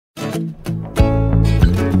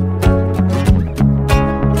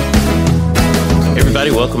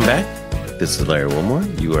Everybody, welcome back. This is Larry Wilmore.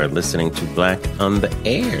 You are listening to Black on the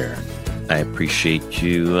Air. I appreciate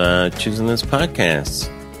you choosing this podcast.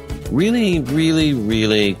 Really, really,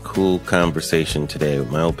 really cool conversation today with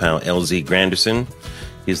my old pal LZ Granderson.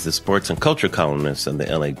 He's the sports and culture columnist of the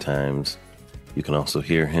LA Times. You can also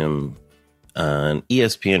hear him on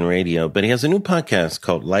ESPN Radio, but he has a new podcast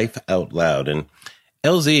called Life Out Loud. And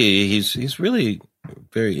LZ, he's really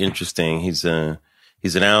very interesting. He's an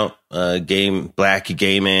out black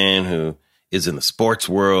gay man who is in the sports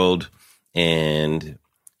world, and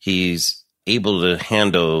he's able to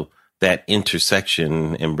handle that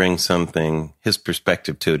intersection and bring his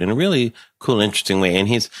perspective to it in a really cool, interesting way. And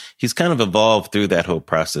he's kind of evolved through that whole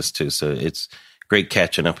process too. So it's great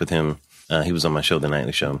catching up with him. He was on my show, The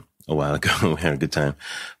Nightly Show, a while ago. We had a good time.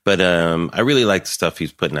 But I really like the stuff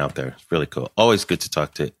he's putting out there. It's really cool. Always good to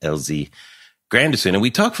talk to LZ Granderson. And we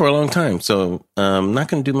talked for a long time, so I'm not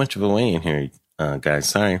going to do much of a weigh-in here, guys.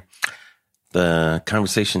 Sorry. The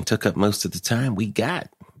conversation took up most of the time we got,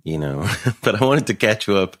 but I wanted to catch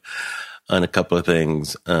you up on a couple of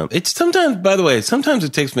things. It's sometimes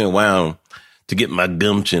it takes me a while to get my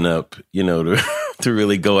gumption up, to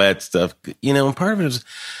really go at stuff, and part of it is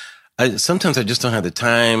sometimes I just don't have the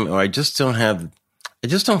time, or I just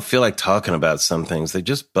don't feel like talking about some things. They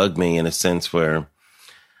just bug me in a sense where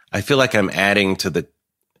I feel like I'm adding to the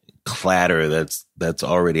clatter that's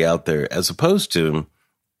already out there, as opposed to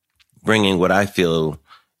bringing what I feel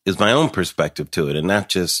is my own perspective to it and not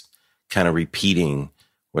just kind of repeating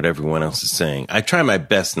what everyone else is saying. I try my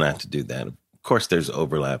best not to do that. Of course, there's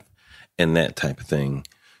overlap and that type of thing.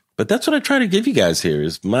 But that's what I try to give you guys here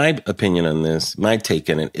is my opinion on this, my take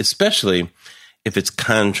on it, especially if it's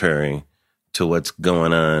contrary to what's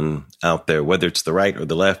going on out there, whether it's the right or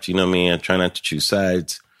the left. You know me, I try not to choose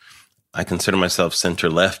sides. I consider myself center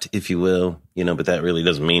left, if you will, but that really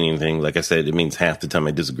doesn't mean anything. Like I said, it means half the time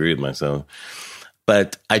I disagree with myself.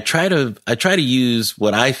 But I try to use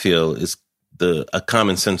what I feel is a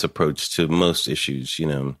common sense approach to most issues.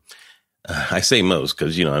 I say most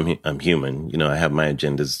because I'm human. I have my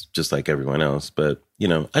agendas just like everyone else. But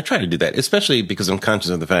I try to do that, especially because I'm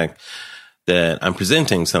conscious of the fact that I'm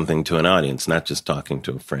presenting something to an audience, not just talking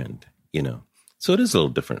to a friend. So it is a little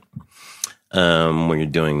different when you're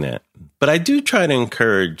doing that. But I do try to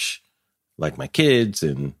encourage, like my kids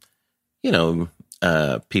and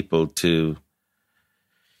people to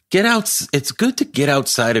get out. It's good to get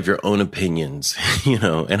outside of your own opinions,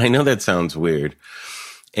 and I know that sounds weird,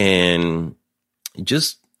 and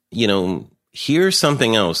just, hear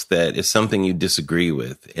something else that is something you disagree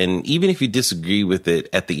with. And even if you disagree with it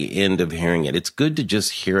at the end of hearing it, it's good to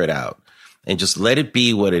just hear it out and just let it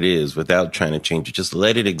be what it is without trying to change it. Just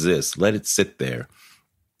let it exist. Let it sit there.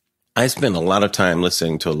 I spend a lot of time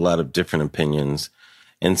listening to a lot of different opinions,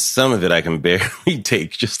 and some of it I can barely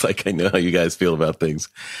take, just like I know how you guys feel about things.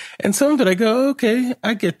 And some of it I go, okay,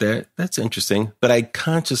 I get that. That's interesting. But I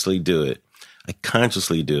consciously do it.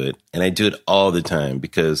 And I do it all the time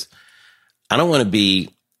because I don't want to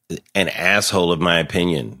be an asshole of my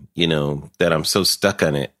opinion, that I'm so stuck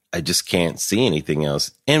on it. I just can't see anything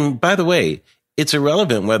else. And by the way, it's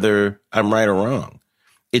irrelevant whether I'm right or wrong.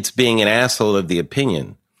 It's being an asshole of the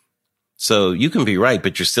opinion. So you can be right,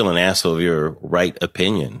 but you're still an asshole of your right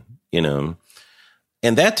opinion, And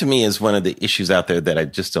that to me is one of the issues out there that I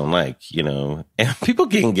just don't like, And people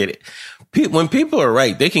can get it. When people are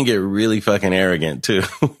right, they can get really fucking arrogant too,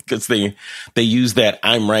 because they use that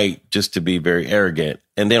I'm right just to be very arrogant.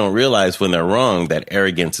 And they don't realize when they're wrong, that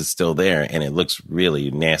arrogance is still there and it looks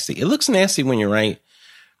really nasty. It looks nasty when you're right.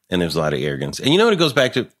 And there's a lot of arrogance. And you know what it goes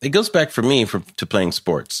back to? It goes back for me to playing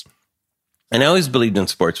sports. And I always believed in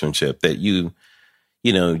sportsmanship, that you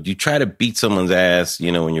try to beat someone's ass,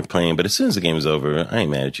 when you're playing. But as soon as the game is over, I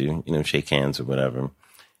ain't mad at you, shake hands or whatever,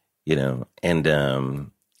 And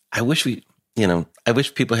I wish I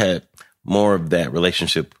wish people had more of that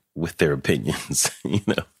relationship with their opinions,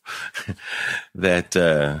 that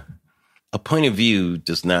a point of view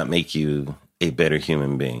does not make you a better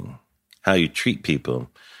human being. How you treat people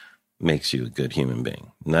makes you a good human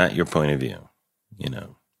being, not your point of view,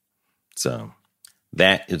 So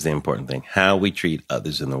that is the important thing. How we treat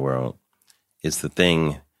others in the world is the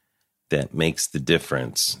thing that makes the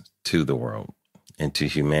difference to the world and to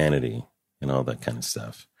humanity and all that kind of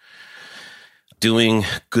stuff. Doing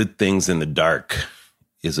good things in the dark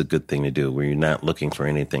is a good thing to do, where you're not looking for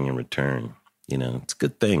anything in return. It's a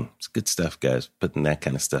good thing. It's good stuff, guys, putting that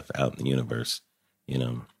kind of stuff out in the universe.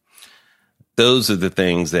 Those are the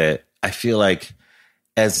things that I feel like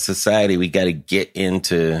as a society, we got to get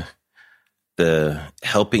into the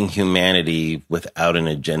helping humanity without an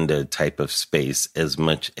agenda type of space as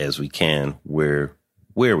much as we can, where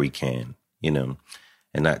we can, and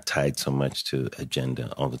not tied so much to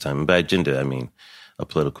agenda all the time. And by agenda, I mean a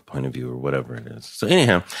political point of view or whatever it is. So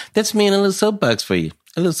anyhow, that's me in a little soapbox for you,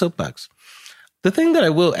 a little soapbox. The thing that I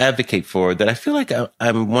will advocate for, that I feel like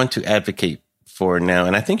I want to advocate for now,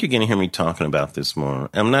 and I think you're going to hear me talking about this more.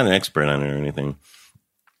 I'm not an expert on it or anything,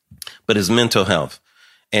 but is mental health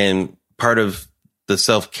and part of the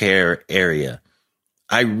self-care area.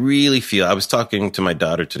 I really feel, I was talking to my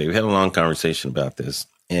daughter today. We had a long conversation about this,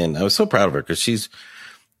 and I was so proud of her because she's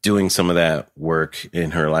doing some of that work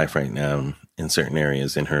in her life right now in certain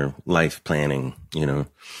areas in her life planning,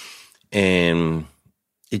 and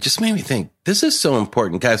it just made me think, this is so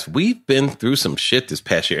important. Guys, we've been through some shit this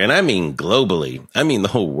past year. And I mean globally. I mean the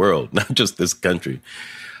whole world, not just this country.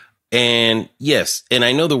 And yes, and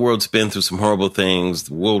I know the world's been through some horrible things,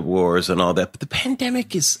 the world wars and all that. But the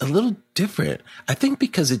pandemic is a little different. I think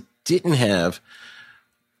because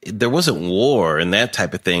there wasn't war and that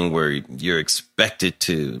type of thing where you're expected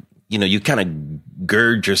to, you kind of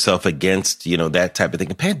gird yourself against, that type of thing.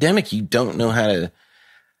 A pandemic, you don't know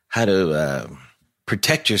how to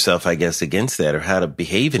protect yourself, I guess, against that, or how to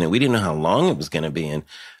behave in it. We didn't know how long it was going to be. And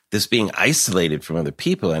this being isolated from other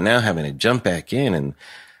people and now having to jump back in. And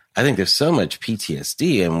I think there's so much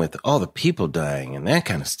PTSD, and with all the people dying and that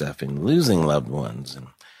kind of stuff and losing loved ones and,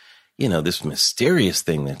 this mysterious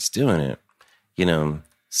thing that's doing it,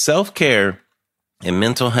 self-care and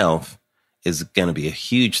mental health is going to be a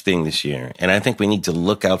huge thing this year. And I think we need to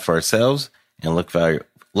look out for ourselves and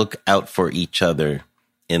look out for each other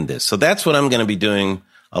in this. So that's what I'm going to be doing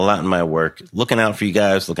a lot in my work, looking out for you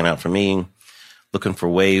guys, looking out for me, looking for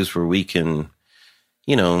ways where we can,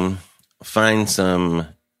 find some,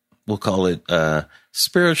 we'll call it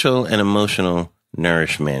spiritual and emotional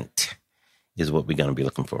nourishment is what we're going to be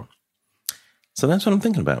looking for. So that's what I'm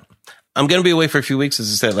thinking about. I'm going to be away for a few weeks, as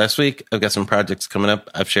I said last week. I've got some projects coming up.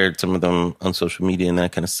 I've shared some of them on social media and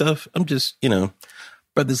that kind of stuff. I'm just,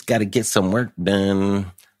 brother's got to get some work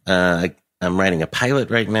done. I'm writing a pilot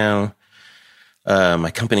right now. My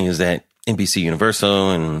company is at NBC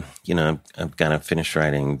Universal, and, I've got to finish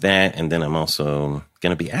writing that. And then I'm also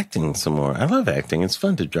going to be acting some more. I love acting. It's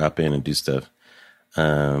fun to drop in and do stuff.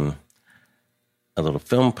 A little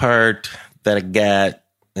film part that I got.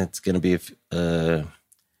 It's going to be,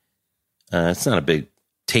 it's not a big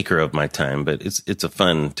taker of my time, but it's a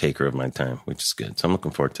fun taker of my time, which is good. So I'm looking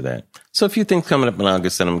forward to that. So a few things coming up in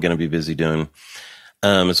August that I'm going to be busy doing.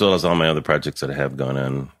 As well as all my other projects that I have going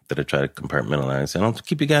on that I try to compartmentalize. And I'll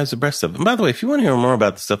keep you guys abreast of. And by the way, if you want to hear more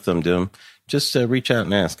about the stuff that I'm doing, just reach out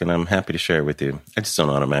and ask, and I'm happy to share it with you. I just don't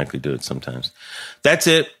automatically do it sometimes. That's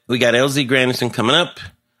it. We got LZ Granderson coming up.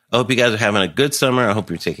 I hope you guys are having a good summer. I hope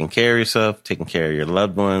you're taking care of yourself, taking care of your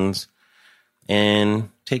loved ones, and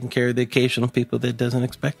taking care of the occasional people that doesn't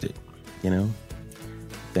expect it.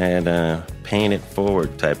 That paying it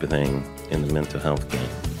forward type of thing in the mental health game.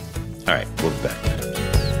 All right, we'll be back.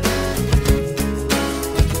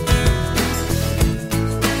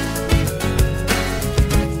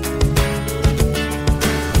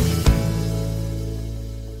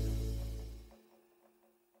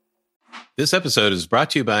 This episode is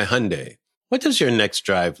brought to you by Hyundai. What does your next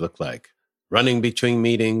drive look like? Running between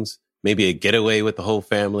meetings? Maybe a getaway with the whole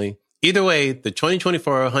family? Either way, the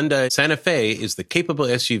 2024 Hyundai Santa Fe is the capable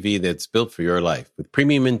SUV that's built for your life, with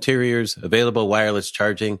premium interiors, available wireless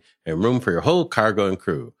charging, and room for your whole cargo and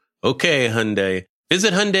crew. Okay, Hyundai.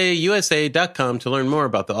 Visit HyundaiUSA.com to learn more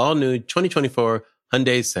about the all-new 2024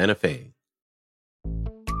 Hyundai Santa Fe.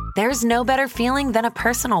 There's no better feeling than a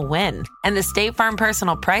personal win, and the State Farm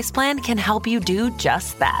Personal Price Plan can help you do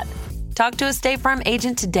just that. Talk to a State Farm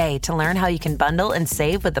agent today to learn how you can bundle and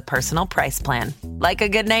save with the Personal Price Plan. Like a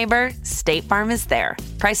good neighbor, State Farm is there.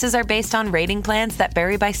 Prices are based on rating plans that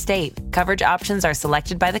vary by state. Coverage options are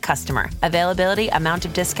selected by the customer. Availability, amount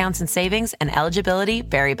of discounts and savings, and eligibility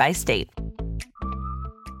vary by state.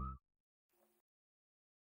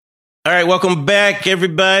 All right, welcome back,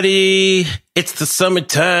 everybody. It's the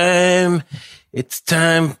summertime. It's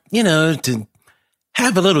time, to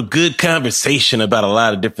have a little good conversation about a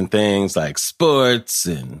lot of different things like sports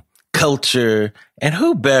and culture. And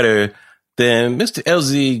who better than Mr.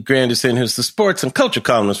 LZ Granderson, who's the sports and culture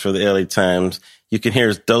columnist for the LA Times. You can hear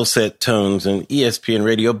his dulcet tones on ESPN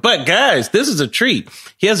radio. But guys, this is a treat.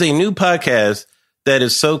 He has a new podcast that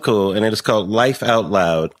is so cool, and it is called Life Out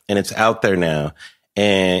Loud, and it's out there now.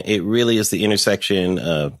 And it really is the intersection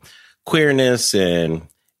of queerness and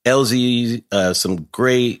LZ, some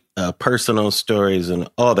great personal stories and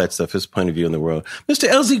all that stuff, his point of view in the world. Mr.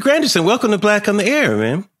 LZ Granderson, welcome to Black on the Air,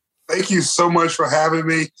 man. Thank you so much for having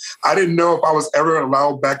me. I didn't know if I was ever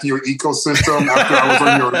allowed back in your ecosystem after I was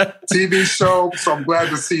on your TV show. So I'm glad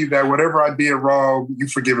to see that whatever I did wrong,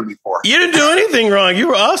 you've forgiven me for. You didn't do anything wrong. You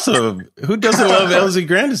were awesome. Who doesn't love Elsie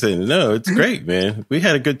Grandison? No, it's great, man. We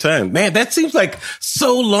had a good time. Man, that seems like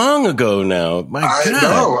so long ago now. My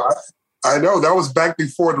God. I know. That was back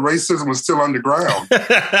before the racism was still underground.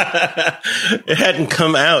 It hadn't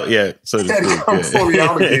come out yet, so to speak. It hadn't come fully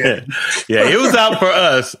out again. Yeah, it was out for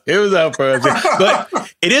us. But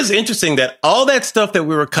it is interesting that all that stuff that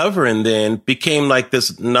we were covering then became like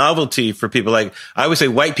this novelty for people. Like I would say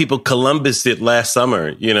white people Columbus it last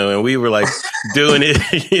summer, and we were like doing it,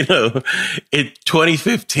 in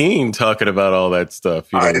 2015, talking about all that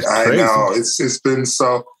stuff. I know. It's been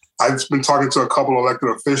so... I've been talking to a couple of elected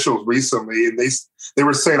officials recently, and they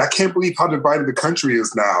were saying, I can't believe how divided the country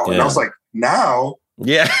is now. Yeah. And I was like, now?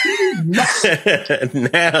 Yeah.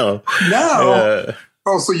 Now.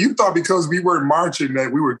 Oh, so you thought because we weren't marching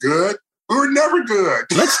that we were good? We were never good.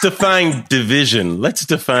 Let's define division. Let's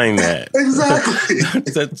define that. Exactly.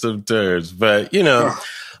 Set some terms. But,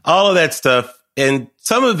 all of that stuff. And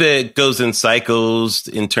some of it goes in cycles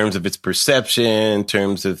in terms of its perception, in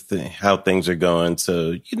terms of how things are going.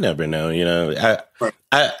 So you never know,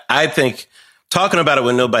 I think talking about it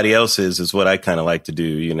when nobody else is what I kind of like to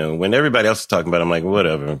do. When everybody else is talking about it, I'm like,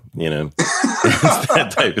 whatever, it's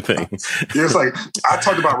that type of thing. It's like, I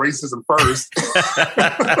talked about racism first.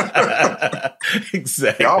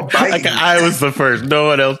 Exactly. Like I was the first. No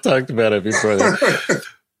one else talked about it before that.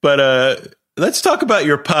 But, let's talk about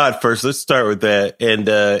your pod first. Let's start with that. And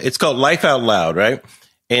it's called Life Out Loud, right?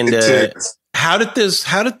 And how did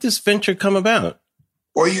this venture come about?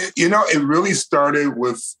 Well, it really started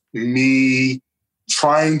with me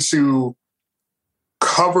trying to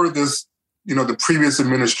cover this, the previous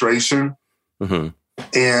administration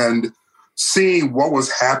and seeing what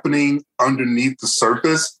was happening underneath the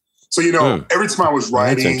surface. So, every time I was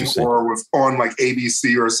writing or was on like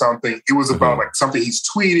ABC or something, it was about like something he's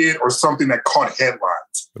tweeted or something that caught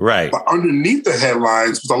headlines. Right. But underneath the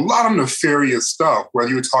headlines was a lot of nefarious stuff, whether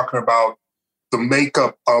you were talking about the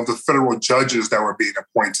makeup of the federal judges that were being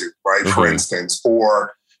appointed, right, for instance,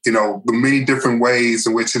 or, the many different ways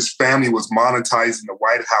in which his family was monetizing the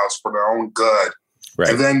White House for their own good.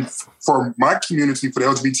 Right. And then for my community, for the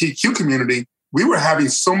LGBTQ community, we were having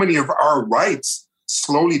so many of our rights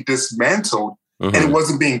slowly dismantled and it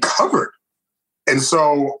wasn't being covered. And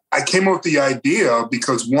so I came up with the idea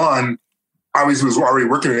because one, obviously was already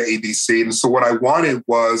working at ABC. And so what I wanted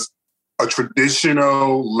was a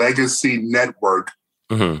traditional legacy network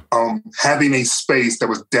having a space that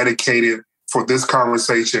was dedicated for this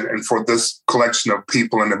conversation and for this collection of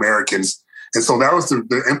people and Americans. And so that was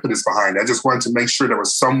the impetus behind it. I just wanted to make sure there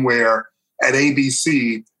was somewhere at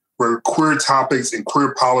ABC where queer topics and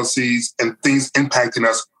queer policies and things impacting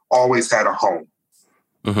us always had a home.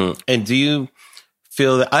 And do you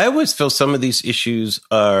feel that I always feel some of these issues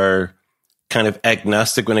are kind of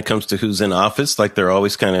agnostic when it comes to who's in office, like they're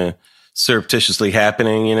always kind of surreptitiously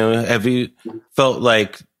happening, Have you felt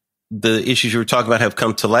like the issues you were talking about have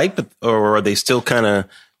come to light, or are they still kind of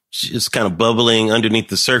bubbling underneath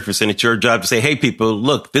the surface and it's your job to say, hey, people,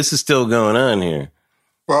 look, this is still going on here?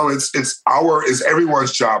 Well, it's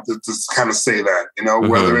everyone's job to kind of say that,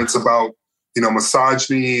 whether it's about,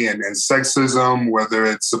 misogyny and sexism, whether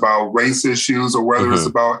it's about race issues or whether it's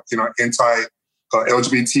about,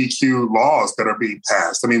 anti-LGBTQ laws that are being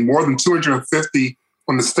passed. I mean, more than 250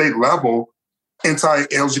 on the state level,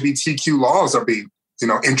 anti-LGBTQ laws are being,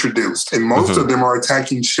 introduced. And most of them are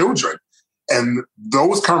attacking children. And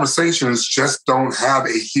those conversations just don't have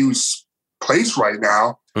a huge place right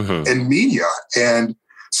now in media. And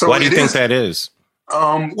so why do you think that is?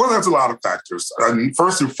 Well, there's a lot of factors.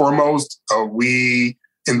 First and foremost, we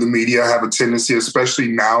in the media have a tendency, especially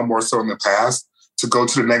now more so in the past, to go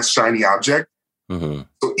to the next shiny object. So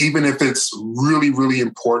even if it's really, really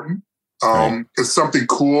important, if something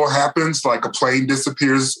cool happens, like a plane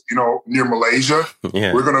disappears, near Malaysia,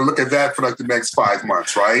 we're going to look at that for like the next 5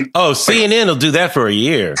 months, right? Oh, CNN will do that for a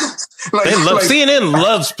year. CNN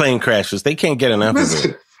loves plane crashes. They can't get enough of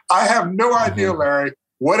it. I have no idea, Larry,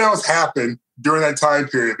 what else happened during that time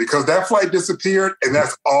period, because that flight disappeared and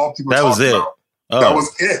that's all people talked about. That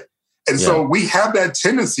was it. And so we have that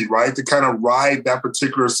tendency, right, to kind of ride that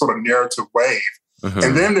particular sort of narrative wave.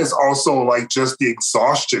 And then there's also like just the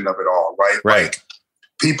exhaustion of it all, right? Like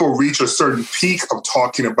people reach a certain peak of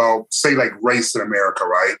talking about, say, like race in America,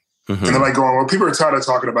 right? And they're like going, well, people are tired of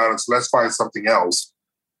talking about it, so let's find something else.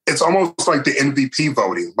 It's almost like the MVP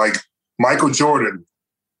voting. Like Michael Jordan,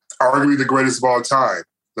 arguably the greatest of all time.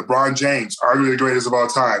 LeBron James, arguably the greatest of all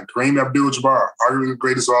time. Kareem Abdul-Jabbar, arguably the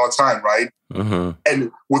greatest of all time, right? Mm-hmm.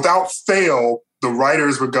 And without fail, the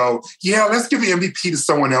writers would go, yeah, let's give the MVP to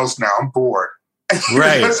someone else now. I'm bored.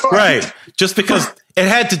 Right. Just because it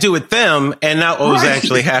had to do with them and not what was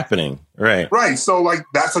actually happening. Right. So like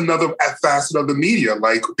that's another facet of the media.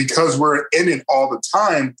 Like because we're in it all the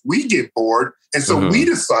time, we get bored. And so we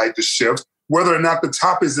decide to shift whether or not the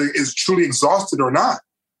top is truly exhausted or not.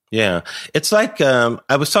 Yeah. It's like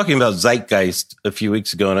I was talking about zeitgeist a few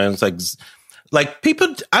weeks ago, and I was like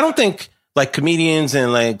people, I don't think like comedians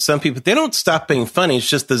and like some people, they don't stop being funny. It's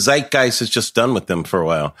just the zeitgeist is just done with them for a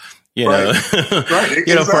while. You know,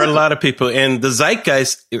 for a lot of people. And the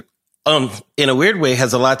zeitgeist, in a weird way,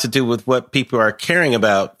 has a lot to do with what people are caring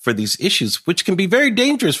about for these issues, which can be very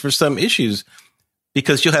dangerous for some issues,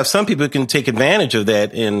 because you'll have some people who can take advantage of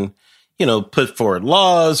that and, put forward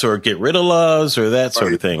laws or get rid of laws or that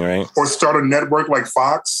sort of thing, right? Or start a network like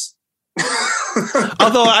Fox.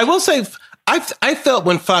 Although I will say, I felt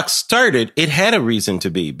when Fox started, it had a reason to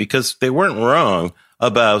be, because they weren't wrong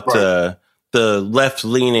about the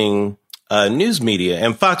left-leaning news media.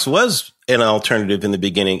 And Fox was an alternative in the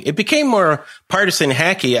beginning. It became more partisan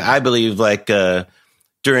hacky, I believe, like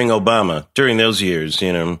during Obama, during those years,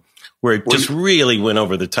 where it just really went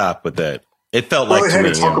over the top with that. It felt like they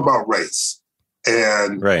had to talk about race.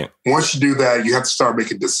 And once you do that, you have to start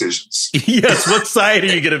making decisions. Yes. What side are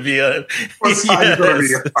you going to be on? What side are you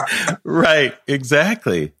going to be on? Right.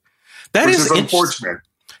 Exactly. Which is unfortunate.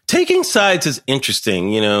 Taking sides is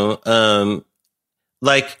interesting,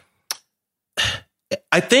 like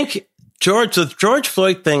I think the George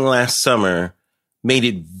Floyd thing last summer made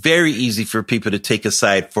it very easy for people to take a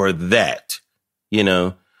side for that,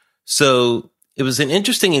 So it was an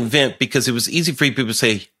interesting event because it was easy for people to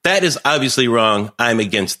say, that is obviously wrong. I'm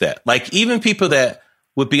against that. Like even people that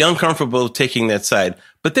would be uncomfortable taking that side.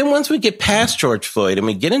 But then once we get past George Floyd and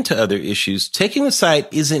we get into other issues, taking a side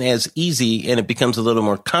isn't as easy, and it becomes a little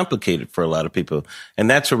more complicated for a lot of people. And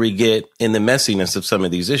that's where we get in the messiness of some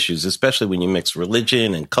of these issues, especially when you mix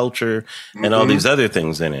religion and culture and all these other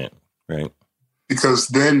things in it, right? Because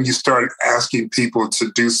then you start asking people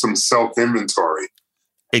to do some self-inventory.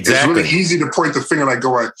 Exactly. It's really easy to point the finger like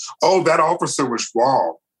going, oh, that officer was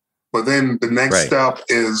wrong. But then the next step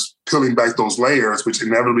is peeling back those layers, which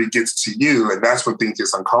inevitably gets to you. And that's when things get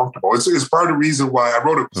uncomfortable. It's part of the reason why I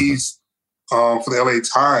wrote a piece for the LA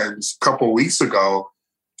Times a couple of weeks ago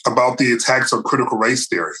about the attacks on critical race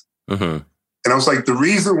theory. And I was like, the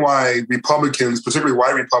reason why Republicans, particularly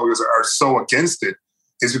white Republicans, are so against it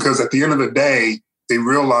is because at the end of the day, they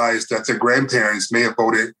realized that their grandparents may have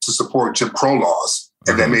voted to support Jim Crow laws,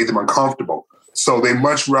 and that made them uncomfortable. So they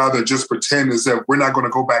much rather just pretend as if we're not going to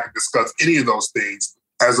go back and discuss any of those things,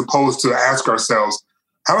 as opposed to ask ourselves,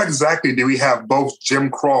 how exactly do we have both Jim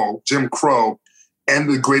Crow, and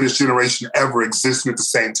the greatest generation ever existing at the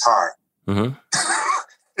same time? And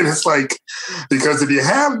it's like, because if you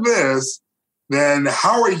have this, then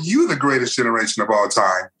how are you the greatest generation of all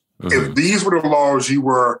time? If these were the laws you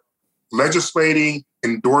were legislating,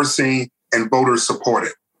 endorsing, and voters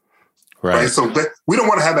supported. Right. So we don't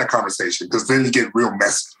want to have that conversation because then you get real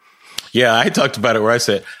messy. Yeah, I talked about it where I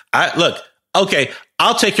said,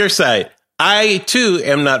 I'll take your side. I, too,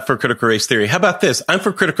 am not for critical race theory. How about this? I'm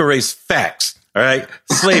for critical race facts. All right.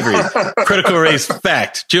 Slavery, critical race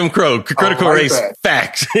fact. Jim Crow, critical race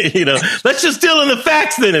fact. Let's just deal in the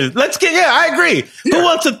facts then. I agree. Yeah. Who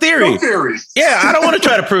wants a theory? No theory. Yeah, I don't want to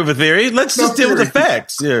try to prove a theory. Let's just deal with the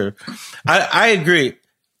facts. Yeah, I agree.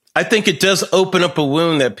 I think it does open up a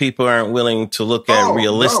wound that people aren't willing to look at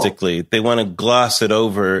realistically. No. They want to gloss it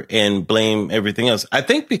over and blame everything else. I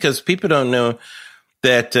think because people don't know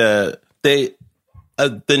that the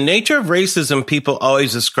nature of racism, people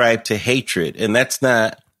always ascribe to hatred, and that's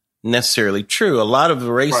not necessarily true. A lot of the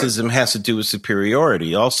racism has to do with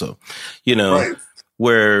superiority also,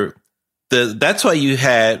 where that's why you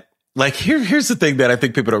had, like, here's the thing that I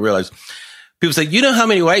think people don't realize. People say, how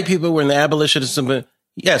many white people were in the abolitionist movement?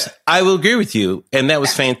 Yes, I will agree with you. And that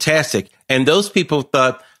was fantastic. And those people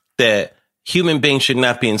thought that human beings should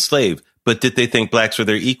not be enslaved. But did they think blacks were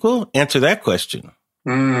their equal? Answer that question.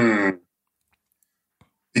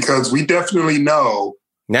 Because we definitely know.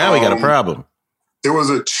 Now we got a problem. There was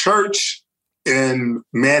a church in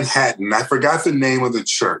Manhattan. I forgot the name of the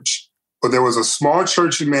church. But there was a small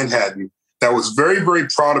church in Manhattan that was very, very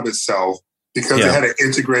proud of itself because it had an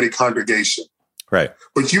integrated congregation. Right.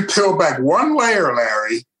 But you peel back one layer,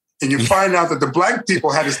 Larry, and you find out that the black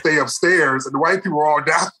people had to stay upstairs and the white people were all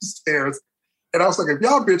downstairs. And I was like, if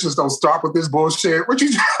y'all bitches don't stop with this bullshit, what are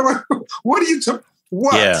you?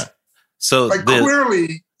 What? Yeah. So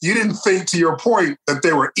clearly you didn't think, to your point, that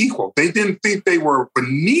they were equal. They didn't think they were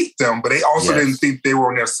beneath them, but they also didn't think they were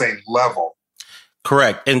on their same level.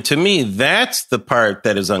 Correct. And to me, that's the part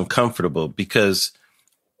that is uncomfortable, because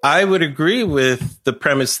I would agree with the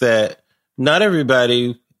premise that not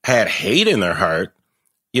everybody had hate in their heart,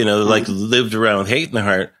 like lived around hate in their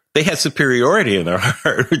heart. They had superiority in their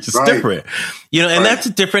heart, which is different, and that's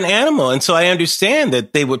a different animal. And so I understand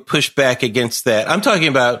that they would push back against that. I'm talking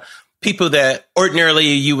about people that ordinarily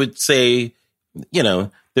you would say,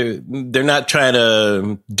 they're not trying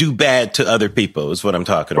to do bad to other people is what I'm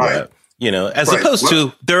talking about, as opposed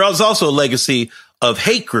to there was also a legacy of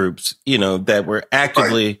hate groups, that were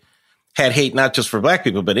actively had hate, not just for Black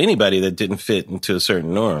people, but anybody that didn't fit into a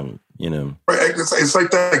certain norm, Right. It's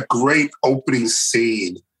like that great opening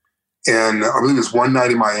scene in, I believe it's One Night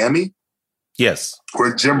in Miami. Yes.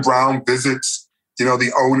 Where Jim Brown visits,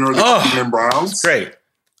 the owner of the Cleveland Browns. Great.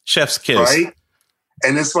 Chef's kiss. Right.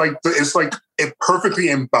 And it's like it perfectly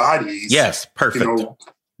embodies. Yes. Perfect.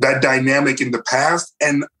 That dynamic in the past.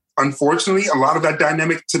 And unfortunately, a lot of that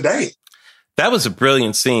dynamic today. That was a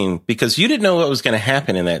brilliant scene because you didn't know what was going to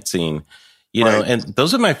happen in that scene, and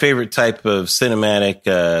those are my favorite type of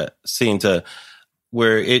cinematic scene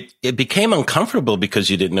where it became uncomfortable because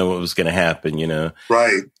you didn't know what was going to happen,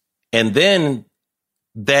 Right. And then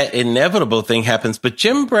that inevitable thing happens. But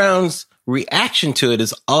Jim Brown's reaction to it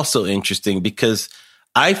is also interesting because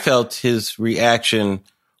I felt his reaction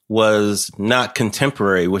was not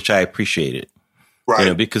contemporary, which I appreciated.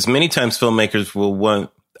 Right. Because many times filmmakers will want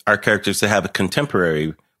our characters to have a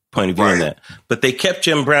contemporary point of view on that. But they kept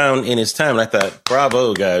Jim Brown in his time. And I thought,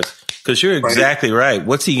 bravo, guys, because you're exactly right.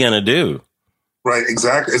 What's he going to do? Right,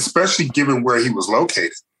 exactly. Especially given where he was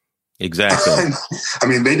located. Exactly. I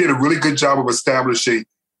mean, they did a really good job of establishing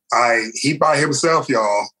he by himself,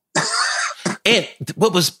 y'all. And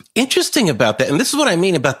what was interesting about that, and this is what I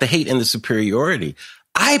mean about the hate and the superiority,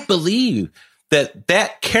 I believe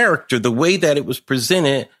that character, the way that it was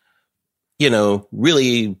presented,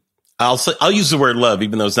 really, I'll use the word love,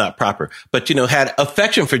 even though it's not proper, but, had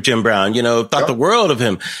affection for Jim Brown, thought the world of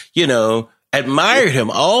him, admired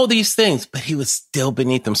him, all these things, but he was still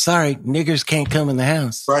beneath them. Sorry, niggers can't come in the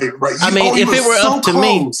house. Right. I mean, if it were up to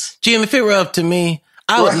me, Jim, if it were up to me,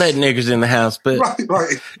 I would let niggers in the house, but right.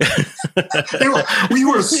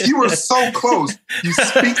 You were so close. You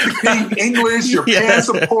speak the English. Your pants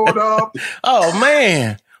are pulled up. Oh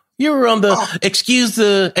man, you were on the excuse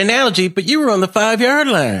the analogy, but you were on the 5-yard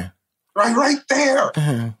line. Right there,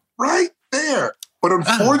 right there. But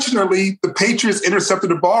unfortunately, the Patriots intercepted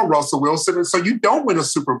the ball, Russell Wilson, and so you don't win a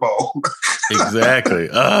Super Bowl. Exactly.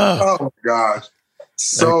 Oh my gosh.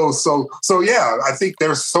 So yeah, I think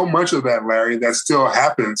there's so much of that, Larry, that still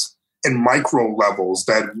happens in micro levels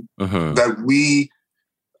that we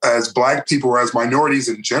as Black people or as minorities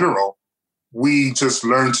in general, we just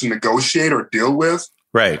learn to negotiate or deal with.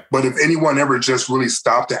 Right. But if anyone ever just really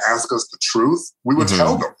stopped to ask us the truth, we would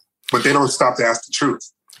tell them, but they don't stop to ask the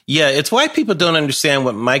truth. Yeah, it's why people don't understand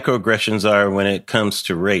what microaggressions are when it comes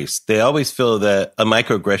to race. They always feel that a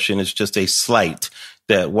microaggression is just a slight.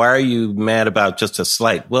 That why are you mad about just a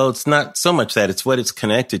slight? Well, it's not so much that, it's what it's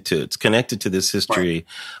connected to. It's connected to this history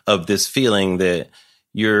of this feeling that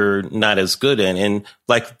you're not as good in. And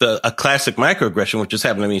like a classic microaggression, which has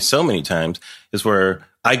happened to me so many times, is where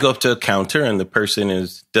I go up to a counter and the person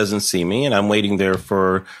doesn't see me and I'm waiting there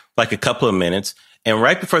for like a couple of minutes. And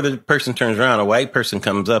right before the person turns around, a white person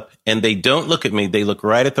comes up and they don't look at me. They look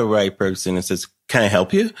right at the white person and says, "Can I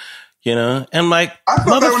help you?" And I'm like, I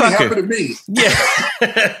thought that only happened to me. Yeah.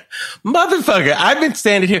 Motherfucker, I've been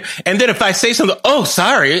standing here. And then if I say something, "Oh,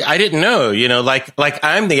 sorry, I didn't know," like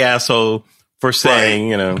I'm the asshole for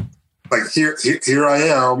saying, Like here I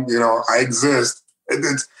am, I exist.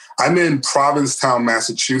 I'm in Provincetown,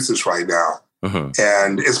 Massachusetts right now.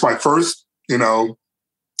 And it's my first,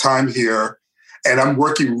 time here. And I'm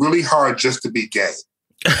working really hard just to be gay.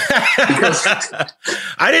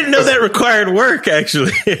 I didn't know that required work,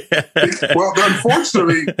 actually. Well,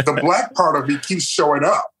 unfortunately, the Black part of me keeps showing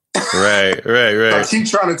up. Right. I keep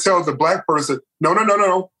trying to tell the Black person,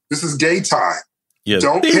 no. This is gay time. Yeah.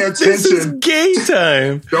 Don't pay attention. This is gay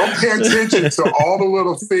time. Don't pay attention to all the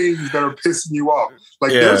little things that are pissing you off.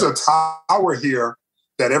 Like there's a tower here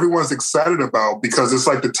that everyone's excited about because it's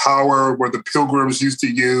like the tower where the pilgrims used to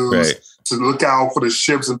use to look out for the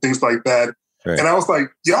ships and things like that. Right. And I was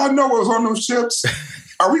like, y'all know what was on those ships?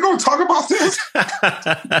 Are we going to talk about this?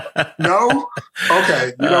 No?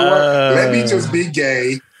 Okay. You know what? Let me just be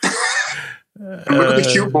gay and look at the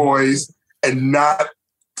cute boys and not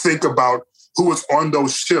think about who was on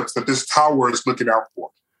those ships that this tower is looking out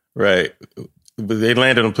for. Right. They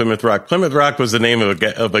landed on Plymouth Rock. Plymouth Rock was the name of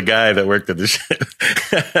a guy that worked at the ship.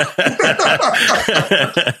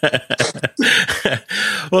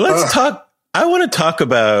 Well, let's talk. I want to talk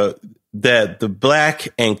about the black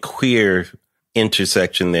and queer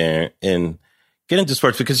intersection there and get into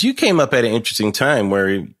sports, because you came up at an interesting time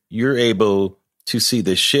where you're able to see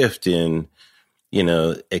the shift in,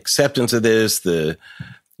 acceptance of this,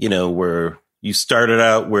 where you started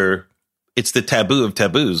out where it's the taboo of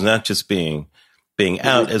taboos, not just being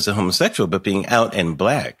out as a homosexual, but being out and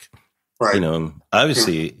black. Right.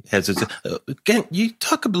 Obviously has its, again, you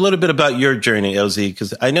talk a little bit about your journey, LZ,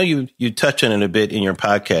 because I know you touch on it a bit in your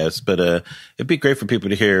podcast, but it'd be great for people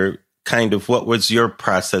to hear kind of what was your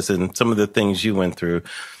process and some of the things you went through.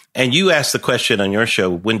 And you asked the question on your show,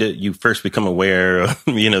 when did you first become aware of,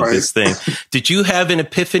 right. this thing? Did you have an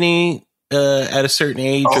epiphany at a certain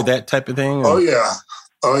age or that type of thing? Or?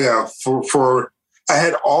 Oh, yeah. For I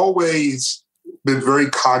had always been very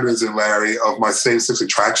cognizant, Larry, of my same-sex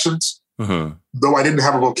attractions, though I didn't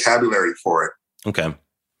have a vocabulary for it. Okay.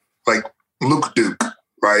 Like Luke Duke,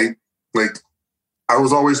 right? Like I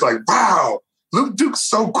was always like, wow, Luke Duke's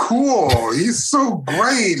so cool. He's so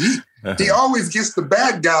great. He always gets the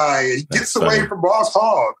bad guy. He gets away from Boss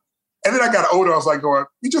Hogg. And then I got older. I was like, going,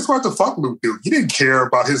 you just wanted to fuck Luke Duke. You didn't care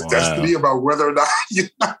about his destiny, about whether or not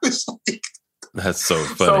That's so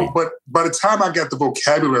funny. So, but by the time I got the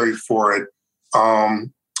vocabulary for it, I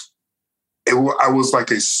was like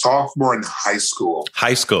a sophomore in high school.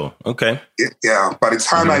 High school, okay. Yeah. By the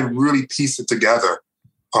time I really pieced it together,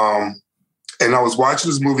 and I was watching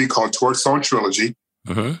this movie called Torchstone Trilogy.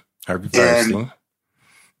 Harvey Fierstein.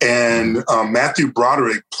 And Matthew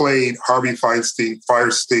Broderick played Harvey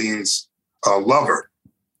Fierstein's lover.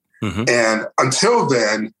 And until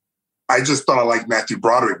then, I just thought I liked Matthew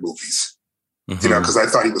Broderick movies, because I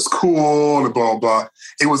thought he was cool and blah, blah.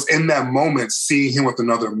 It was in that moment, seeing him with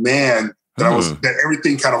another man, that that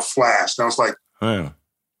everything kind of flashed. And I was like,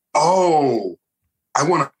 oh, I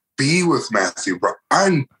want to be with Matthew Broderick.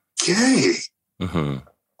 I'm gay.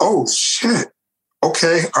 Oh, shit.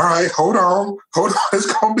 Okay, all right, hold on. It's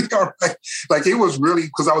going to be all right. Like, it was really,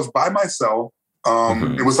 because I was by myself.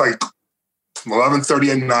 It was like 11:30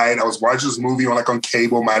 at night. I was watching this movie on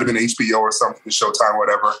cable, might have been HBO or something, Showtime,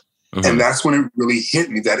 whatever. And that's when it really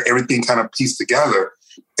hit me that everything kind of pieced together.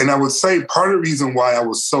 And I would say part of the reason why I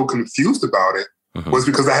was so confused about it was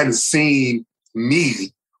because I hadn't seen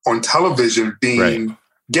me on television being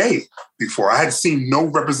gay before. I had seen no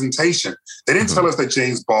representation. They didn't tell us that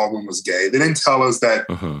James Baldwin was gay. They didn't tell us that,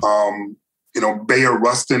 Bayard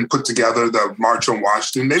Rustin put together the March on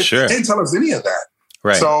Washington. They didn't tell us any of that.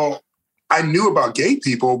 Right. So I knew about gay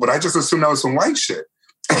people, but I just assumed that was some white shit.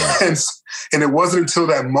 And it wasn't until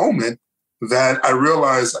that moment that I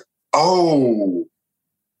realized, oh,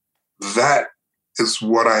 that is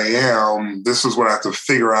what I am. This is what I have to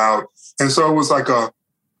figure out. And so it was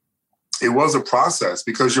it was a process,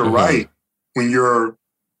 because you're right. When you're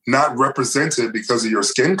not represented because of your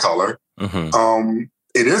skin color,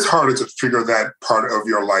 it is harder to figure that part of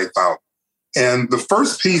your life out. And the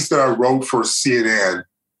first piece that I wrote for CNN,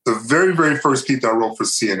 the very, very first piece that I wrote for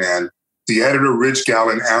CNN, the editor, Rich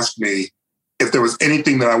Gallen, asked me if there was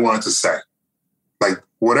anything that I wanted to say. Like,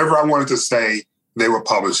 whatever I wanted to say, they would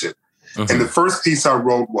publish it. And the first piece I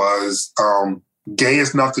wrote was, gay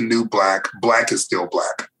is not the new black. Black is still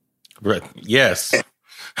black. Right. Yes.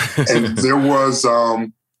 And there were,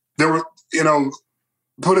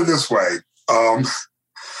 put it this way. A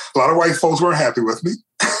lot of white folks weren't happy with me.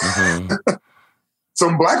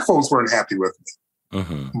 Some black folks weren't happy with me.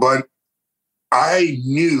 But I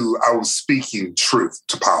knew I was speaking truth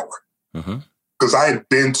to power. Because I had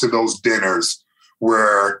been to those dinners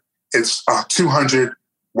where it's 200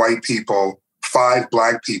 white people, 5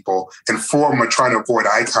 black people, and 4 of them are trying to avoid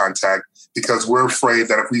eye contact because we're afraid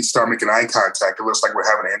that if we start making eye contact, it looks like we're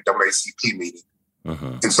having an NAACP meeting.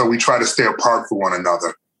 And so we try to stay apart from one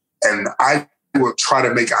another. And I would try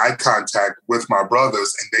to make eye contact with my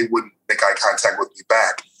brothers, and they wouldn't make eye contact with me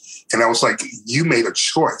back. And I was like, you made a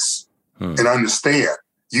choice. And understand,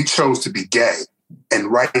 you chose to be gay.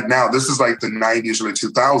 And right now, this is like the 90s, early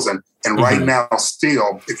 2000s. And right now,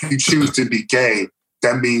 still, if you choose to be gay,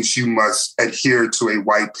 that means you must adhere to a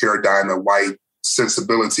white paradigm, a white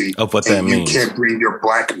sensibility of what that means. You can't bring your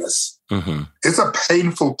blackness. It's a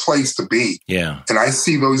painful place to be. Yeah. And I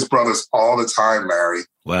see those brothers all the time, Larry.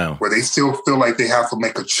 Wow. Where they still feel like they have to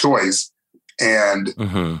make a choice, and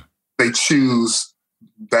they choose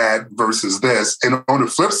that versus this. And on the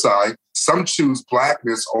flip side, some choose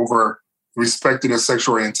blackness over respecting their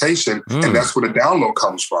sexual orientation, and that's where the download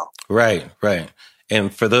comes from. Right.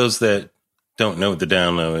 And for those that don't know what the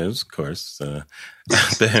down low is, of course,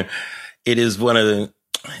 it is one of the,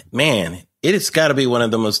 it has got to be one of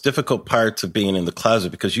the most difficult parts of being in the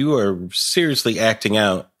closet because you are seriously acting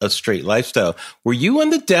out a straight lifestyle. Were you on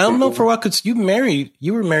the down low for a while? Because you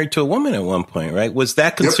were married to a woman at one point, right? Was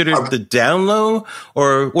that considered the down low,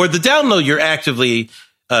 or the down low? You're actively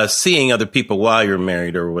seeing other people while you're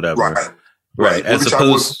married or whatever, right? As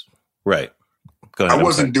opposed, right. Go ahead. I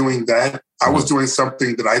wasn't doing that. I was doing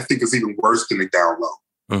something that I think is even worse than the down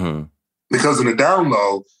low. Because in the down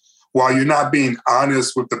low, while you're not being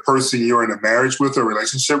honest with the person you're in a marriage with or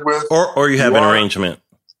relationship with, or you have an arrangement,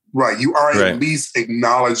 right? You are at least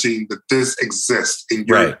acknowledging that this exists, and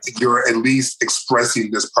you're at least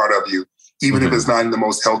expressing this part of you, even if it's not in the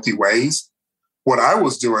most healthy ways. What I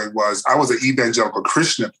was doing was I was an evangelical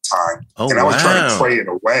Christian at the time, and I was trying to pray it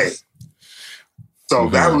away. So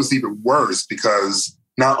that was even worse because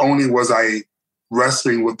not only was I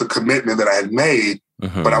wrestling with the commitment that I had made,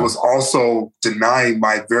 but I was also denying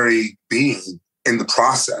my very being in the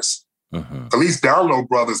process. At least down low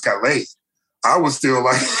brothers got laid. I was still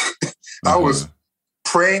like, I was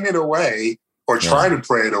praying it away or trying to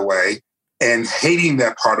pray it away and hating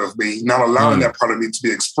that part of me, not allowing that part of me to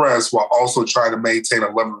be expressed while also trying to maintain a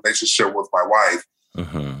loving relationship with my wife.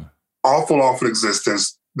 Awful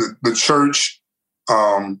existence. The church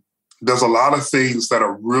does a lot of things that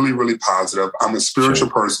are really, really positive. I'm a spiritual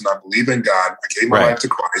person. I believe in God. I gave my life to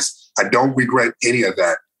Christ. I don't regret any of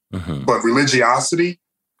that. But religiosity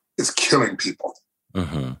is killing people.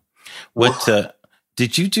 What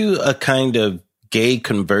did you do a kind of gay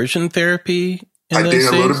conversion therapy? I did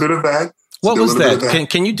a little bit of that. What was that?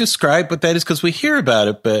 Can you describe what that is? Because we hear about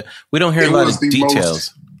it, but we don't hear a lot of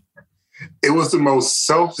details. It was the most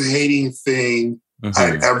self-hating thing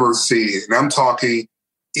I'd ever seen. And I'm talking,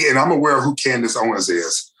 and I'm aware of who Candace Owens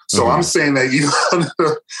is. So I'm saying that you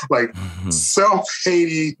like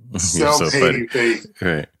self-hating thing.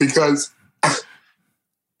 Right. Because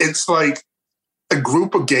it's like a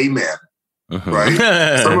group of gay men,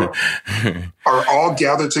 right? Some are all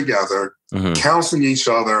gathered together, counseling each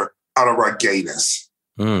other out of our gayness.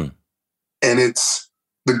 And it's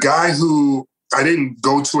the guy who, I didn't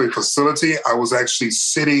go to a facility. I was actually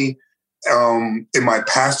sitting in my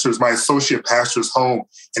associate pastor's home,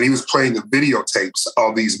 and he was playing the videotapes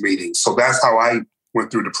of these meetings. So that's how I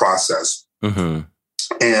went through the process. And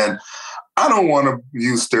I don't want to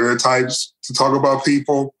use stereotypes to talk about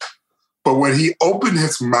people, but when he opened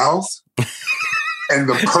his mouth and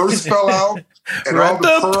the purse fell out, and all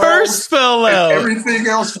the purse fell out, and everything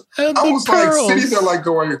else, I was like sitting there like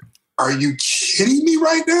going, "Are you kidding me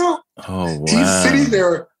right now?" Oh, wow. He's sitting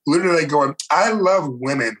there literally going, "I love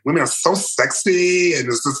women. Women are so sexy." And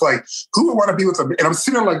it's just like, who would want to be with them? And I'm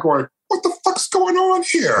sitting there like going, what the fuck's going on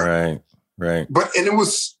here? Right. And it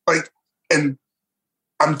was like, and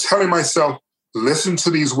I'm telling myself, listen to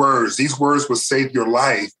these words. These words will save your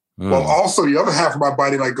life. Well, also the other half of my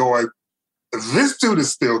body like going, this dude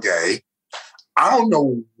is still gay. I don't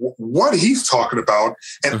know what he's talking about.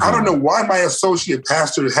 And I don't know why my associate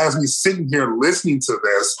pastor has me sitting here listening to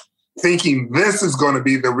this, thinking this is going to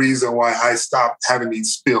be the reason why I stopped having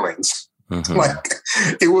these feelings. Like,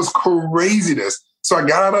 it was craziness. So I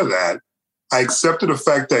got out of that. I accepted the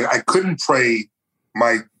fact that I couldn't pray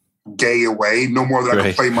my gay away, no more than I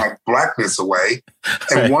could play my blackness away.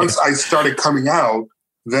 And once I started coming out,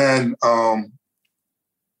 then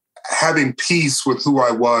having peace with who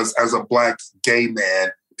I was as a Black gay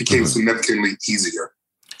man became significantly easier.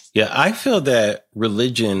 Yeah, I feel that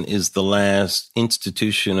religion is the last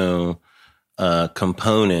institutional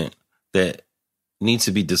component that needs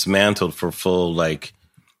to be dismantled for full, like,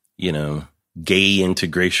 gay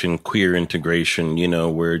integration, queer integration,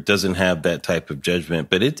 where it doesn't have that type of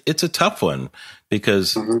judgment. But it's a tough one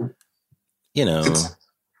because,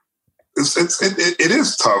 it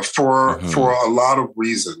is tough for a lot of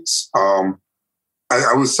reasons. I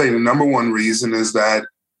would say the number one reason is that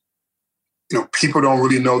people don't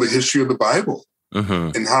really know the history of the Bible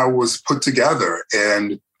and how it was put together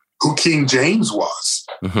and who King James was.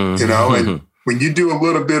 And when you do a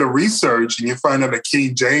little bit of research and you find out that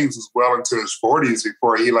King James was well into his 40s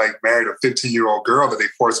before he married a 15-year-old girl that they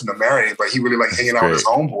forced him to marry, but he really hanging out with his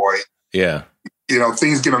homeboy. Yeah.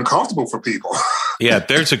 Things get uncomfortable for people. Yeah,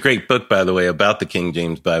 there's a great book, by the way, about the King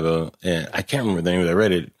James Bible. And I can't remember the name of it. I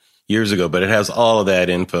read it years ago, but it has all of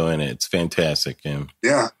that info in it. It's fantastic.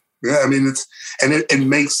 Yeah. I mean, it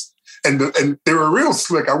makes, and they were real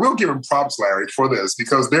slick. I will give him props, Larry, for this,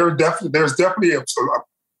 because there's definitely a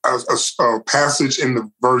passage in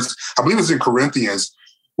the verse, I believe it's in Corinthians,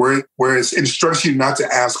 where it instructs you not to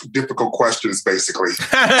ask difficult questions, basically.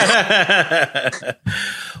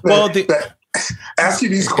 Well,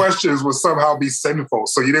 asking these questions would somehow be sinful.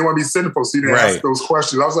 So you didn't want to be sinful, so you didn't ask those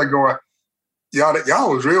questions. I was like going,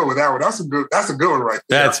 y'all was real with that one. That's a good one right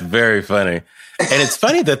there. That's very funny. And it's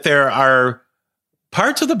funny that there are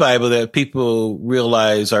parts of the Bible that people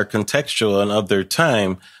realize are contextual and of their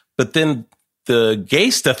time, but then the gay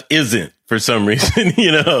stuff isn't for some reason,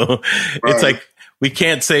 It's like, we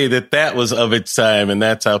can't say that was of its time and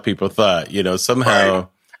that's how people thought, somehow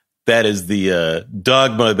that is the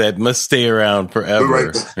dogma that must stay around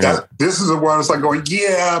forever. This is the one that's like going,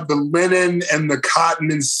 the linen and the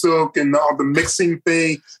cotton and silk and all the mixing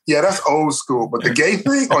thing. Yeah, that's old school. But the gay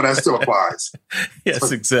thing, that still applies.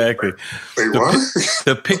 Yes, exactly. Wait, what?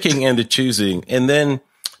 The picking and the choosing. And then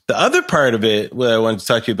the other part of it, what I wanted to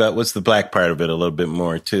talk to you about was the Black part of it a little bit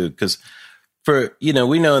more too. Because we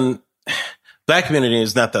know Black community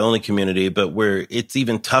is not the only community, but where it's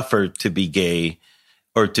even tougher to be gay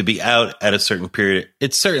or to be out at a certain period.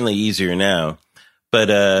 It's certainly easier now, but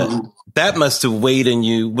that must have weighed on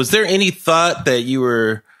you. Was there any thought that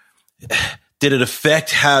did it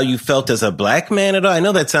affect how you felt as a Black man at all? I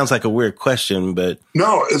know that sounds like a weird question, but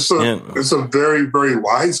no, it's a very, very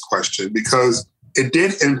wise question because it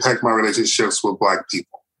did impact my relationships with Black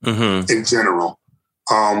people in general.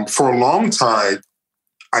 For a long time,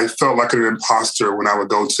 I felt like an imposter when I would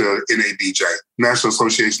go to NABJ, National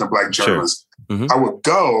Association of Black Journalists. Sure. Mm-hmm. I would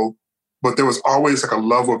go, but there was always like a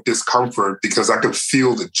level of discomfort because I could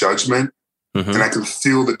feel the judgment and I could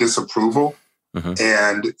feel the disapproval. Mm-hmm.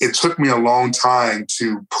 And it took me a long time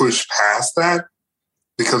to push past that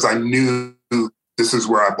because I knew this is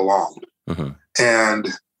where I belonged. Mm-hmm. And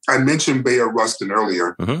I mentioned Bayard Rustin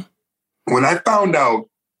earlier. Mm-hmm. When I found out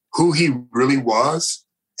who he really was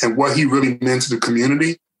and what he really meant to the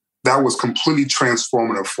community, that was completely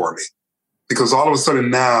transformative for me. Because all of a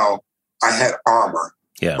sudden now I had armor,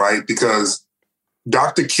 right? Because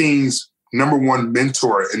Dr. King's number one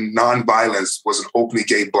mentor in nonviolence was an openly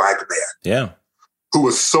gay Black man. Who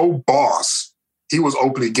was so boss, he was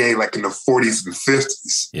openly gay like in the 40s and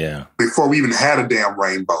 50s. Before we even had a damn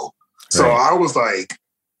rainbow. So I was like,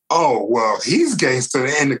 oh, well, he's gangster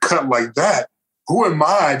and to cut like that. Who am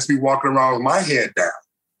I to be walking around with my head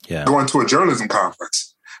down, going to a journalism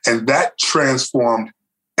conference? And that transformed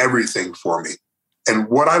everything for me. And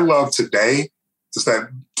what I love today is that,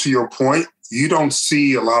 to your point, you don't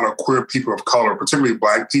see a lot of queer people of color, particularly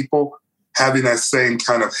Black people, having that same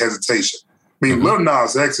kind of hesitation. I mean, Lil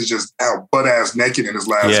Nas X is just out butt-ass naked in his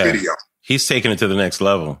last video. He's taking it to the next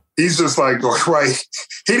level. He's just like, right.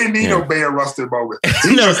 He didn't need no Bayard Rustin moment.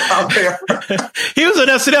 He just out there. He was on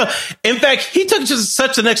SNL. In fact, he took it to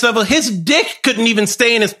such the next level. His dick couldn't even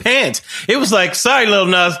stay in his pants. It was like, sorry, Lil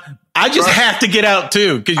Nas, I just have to get out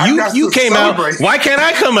too. Because you came out. Why can't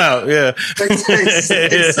I come out? Yeah.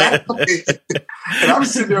 Exactly. And I'm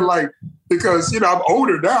sitting there like, because, I'm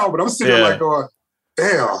older now, but I'm sitting there like going,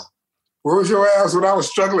 damn, where was your ass when I was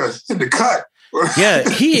struggling in the cut?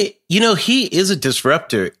 He is a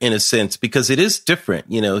disruptor in a sense because it is different.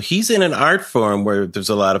 He's in an art form where there's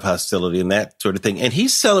a lot of hostility and that sort of thing. And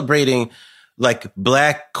he's celebrating like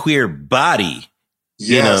Black queer body,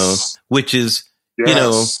 which is,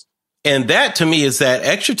 and that to me is that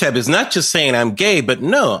extra tab is not just saying I'm gay, but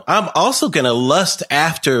no, I'm also going to lust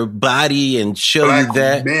after body and show Black you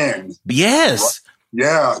that. Men. Yes.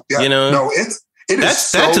 Yeah. No,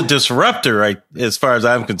 that's a disruptor, right? As far as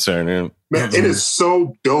I'm concerned. Man, it is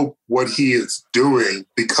so dope what he is doing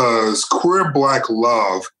because queer Black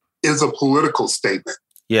love is a political statement.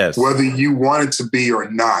 Yes. Whether you want it to be or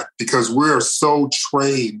not, because we're so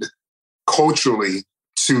trained culturally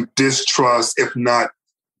to distrust, if not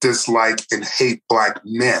dislike and hate Black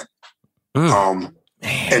men.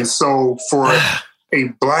 And so for a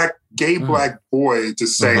gay Black boy to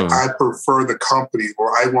say, I prefer the company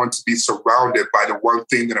or I want to be surrounded by the one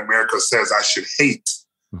thing that America says I should hate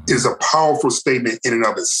is a powerful statement in and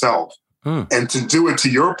of itself. And to do it, to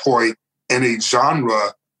your point, in a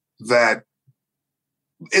genre that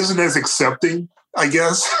isn't as accepting, I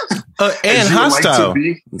guess. And hostile.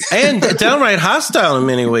 And downright hostile in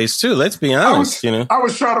many ways, too. Let's be honest. I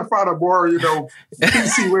was trying to find a more,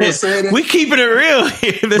 PC way of saying it. We're keeping it real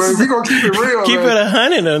here. We're going to keep it real. Keep it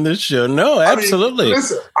 100 on this show. No, absolutely.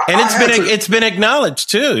 Listen, and it's been acknowledged,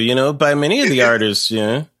 too, by many of the artists,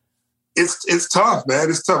 It's tough, man.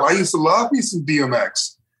 It's tough. I used to love me some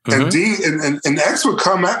DMX. And X would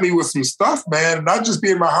come at me with some stuff, man, and I'd just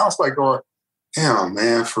be in my house like going, damn,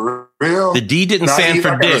 man, for real? The D didn't stand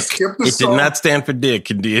for dick. It did not stand for dick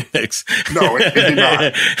in DMX. No, it did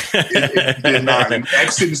not. It did not. And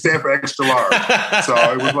X didn't stand for extra large. So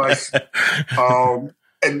it was like,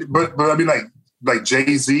 but I mean, like, like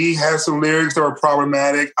Jay-Z has some lyrics that were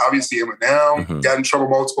problematic. Obviously, Eminem got in trouble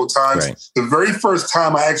multiple times. Right. The very first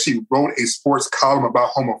time I actually wrote a sports column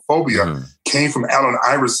about homophobia came from Allen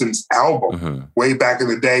Iverson's album way back in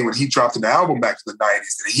the day when he dropped an album back in the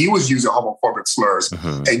 90s. And he was using homophobic slurs.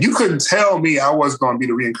 And you couldn't tell me I was going to be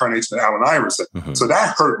the reincarnation of Allen Iverson. So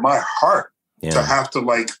that hurt my heart to have to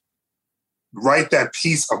like write that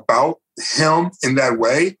piece about him in that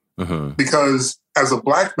way. Because as a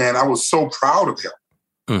Black man, I was so proud of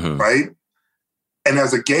him, right? And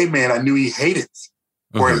as a gay man, I knew he hated,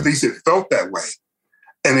 or at least it felt that way.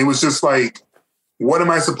 And it was just like, what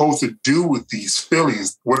am I supposed to do with these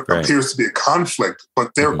feelings? What appears to be a conflict,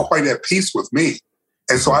 but they're quite at peace with me.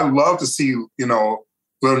 And so I love to see, you know,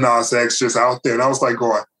 Lil Nas X just out there. And I was like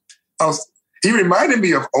going, he reminded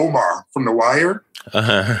me of Omar from The Wire.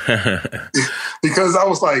 Because I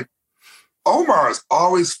was like, Omar is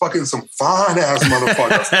always fucking some fine ass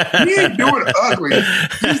motherfuckers. He ain't doing ugly.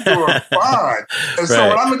 He's doing fine. And so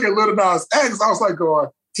when I look at Lil Nas X, I was like going,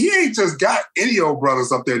 he ain't just got any old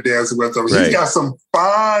brothers up there dancing with him. He's got some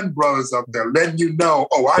fine brothers up there letting you know,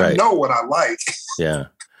 I know what I like. Yeah.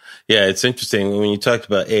 Yeah, it's interesting. When you talked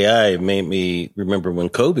about AI, it made me remember when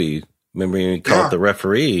Kobe, remember when he called the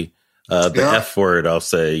referee the F word, I'll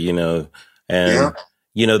say, you know, and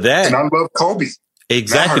you know that. And I love Kobe.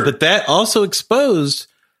 Exactly. But that also exposed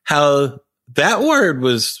how that word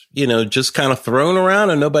was, you know, just kind of thrown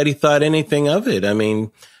around and nobody thought anything of it. I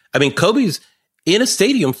mean, Kobe's in a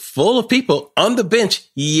stadium full of people on the bench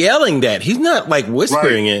yelling that. He's not like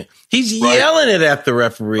whispering it. He's yelling it at the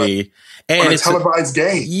referee. And on a televised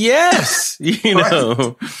game. Yes. You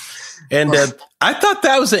know, and I thought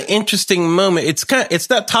that was an interesting moment. It's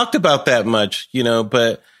not talked about that much, you know,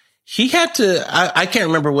 but he had to, I can't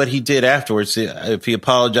remember what he did afterwards, if he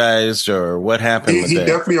apologized or what happened. He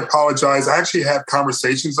definitely apologized. I actually had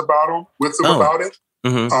conversations with him about it.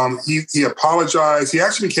 He apologized. He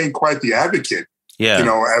actually became quite the advocate, you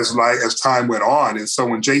know, as time went on. And so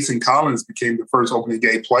when Jason Collins became the first openly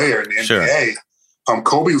gay player in the NBA,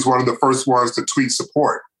 Kobe was one of the first ones to tweet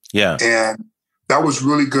support. Yeah. And that was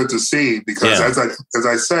really good to see because as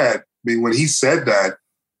I said, I mean, when he said that,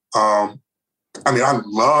 I mean, I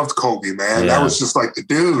loved Kobe, man. That was just like the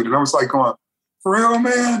dude. And I was like going, for real,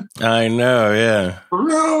 man? I know, yeah. For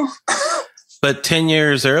real? But 10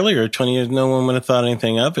 years earlier, 20 years, no one would have thought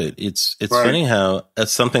anything of it. It's funny how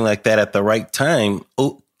something like that at the right time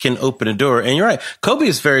can open a door. And you're right. Kobe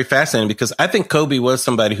is very fascinating because I think Kobe was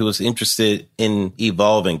somebody who was interested in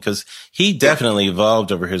evolving because he definitely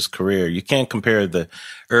evolved over his career. You can't compare the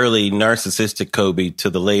early narcissistic Kobe to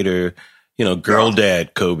the later, you know, girl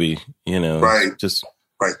dad Kobe, you know. Right.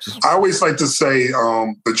 I always like to say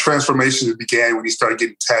the transformation began when he started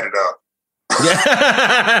getting tatted up.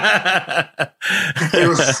 It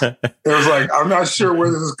was like, I'm not sure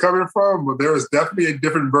where this is coming from, but there is definitely a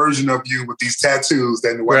different version of you with these tattoos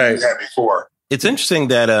than the one you had before. It's interesting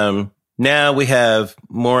that now we have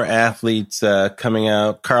more athletes coming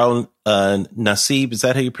out. Carl Nassib, is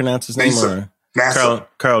that how you pronounce his name?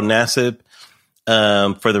 Carl Nassib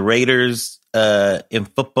for the Raiders in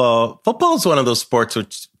football. Football is one of those sports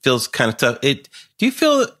which feels kind of tough. Do you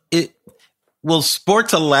feel it? Will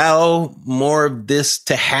sports allow more of this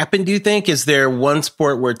to happen, do you think? Is there one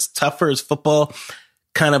sport where it's tougher? Is football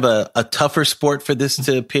kind of a tougher sport for this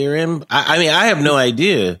to appear in? I mean, I have no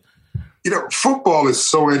idea. You know, football is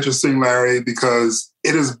so interesting, Larry, because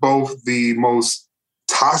it is both the most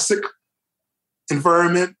toxic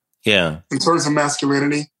environment in terms of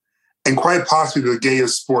masculinity and quite possibly the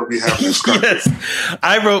gayest sport we have in this country. Yes.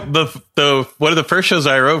 I wrote the one of the first shows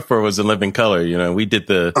I wrote for was In Living Color. You know, we did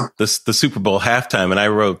the Super Bowl halftime, and I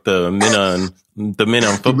wrote the Men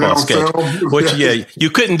on Football sketch. Which, you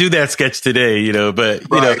couldn't do that sketch today, you know. But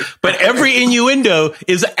you know, but every innuendo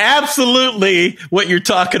is absolutely what you're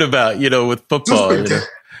talking about, you know, with football. You know?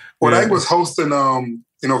 When I was hosting,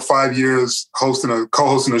 5 years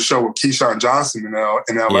co-hosting a show with Keyshawn Johnson in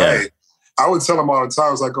LA. Yeah. I would tell him all the time,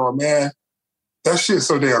 I was like, oh, man, that shit's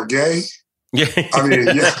so damn gay. Yeah. I mean,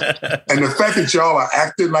 And the fact that y'all are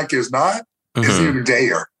acting like it's not is even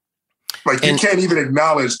gayer. Like, you can't even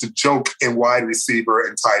acknowledge the joke in wide receiver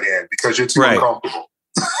and tight end because you're too uncomfortable.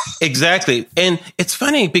 Exactly. And it's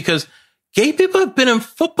funny because gay people have been in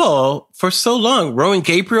football for so long. Rowan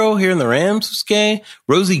Gabriel here in the Rams was gay.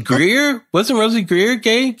 Rosie Greer, wasn't Rosie Greer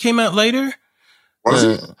gay? Came out later. Was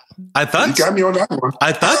it? I thought you got me on that one.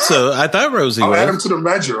 I thought so. I thought Rosie I'll add him to the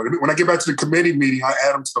ledger. When I get back to the committee meeting, I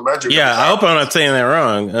add him to the ledger. Yeah, I hope I'm not saying that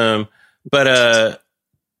wrong. But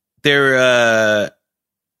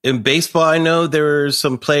In baseball, I know there were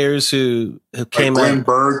some players who came like Glenn out.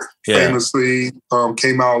 Burke famously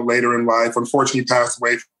came out later in life. Unfortunately, passed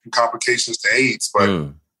away from complications to AIDS.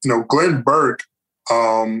 But, Glenn Burke,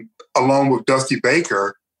 along with Dusty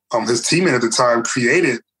Baker, his teammate at the time,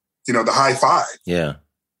 created, the high five. Yeah.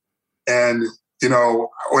 And,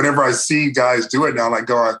 whenever I see guys do it now, I'm like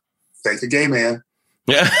going, thank you, gay man.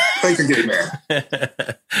 Yeah. Thank you, gay man.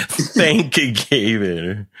 Thank you, gay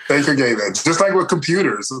man. Thank you, gay man. Just like with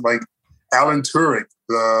computers, like Alan Turing,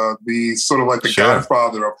 the sort of like the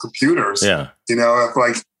godfather of computers. Yeah.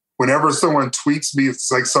 Like whenever someone tweets me,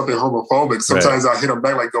 it's like something homophobic. Sometimes I hit them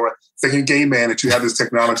back like going, thank you, gay man, that you have this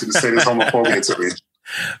technology to say this homophobia to me.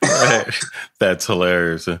 Right. That's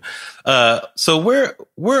hilarious. So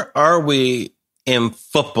where are we in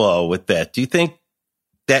football with that? Do you think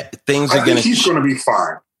that things are going to... I think he's going to be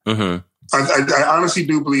fine. Mm-hmm. I honestly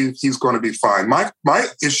do believe he's going to be fine. My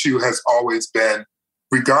issue has always been,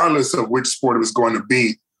 regardless of which sport it was going to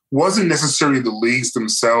be, wasn't necessarily the leagues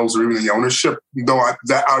themselves or even the ownership, though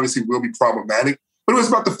that obviously will be problematic, but it was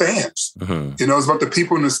about the fans. Mm-hmm. It's about the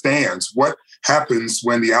people in the stands. What happens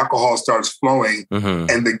when the alcohol starts flowing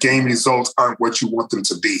and the game results aren't what you want them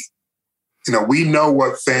to be? We know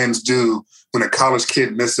what fans do when a college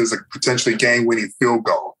kid misses a potentially game-winning field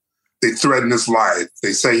goal. They threaten his life.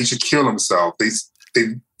 They say he should kill himself. They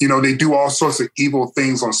do all sorts of evil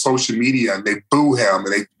things on social media, and they boo him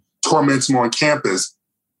and they torment him on campus.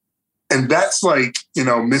 And that's like,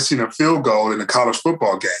 missing a field goal in a college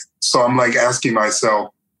football game. So I'm like asking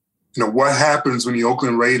myself, what happens when the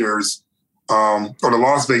Oakland Raiders, or the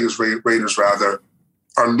Las Vegas Raiders rather,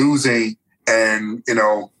 are losing and,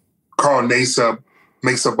 Carl Nassib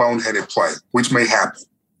makes a boneheaded play, which may happen.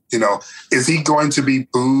 Is he going to be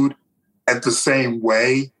booed at the same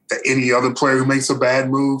way that any other player who makes a bad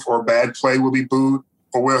move or a bad play will be booed?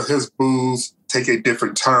 Or will his boos take a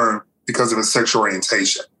different turn because of his sexual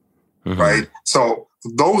orientation? Mm-hmm. Right? So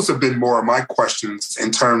those have been more of my questions in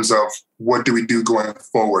terms of what do we do going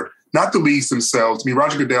forward? Not the leagues themselves. I mean,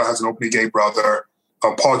 Roger Goodell has an openly gay brother.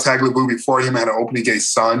 Paul Tagliabue before him had an openly gay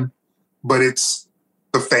son. But it's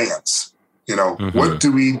the fans.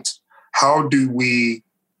 How do we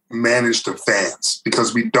manage the fans?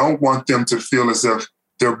 Because we don't want them to feel as if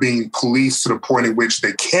they're being policed to the point at which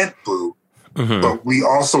they can't boo. Mm-hmm. But we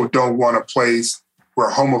also don't want a place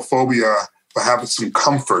where homophobia will have some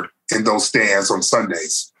comfort in those stands on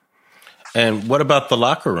Sundays. And what about the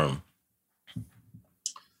locker room?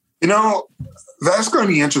 That's going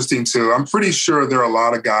to be interesting too. I'm pretty sure there are a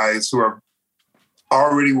lot of guys who are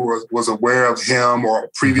already was aware of him or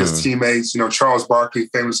previous teammates. Charles Barkley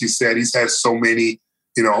famously said he's had so many,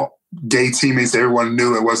 gay teammates that everyone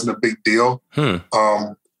knew it wasn't a big deal.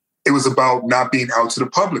 It was about not being out to the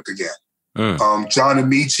public again. John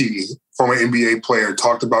Amici, former NBA player,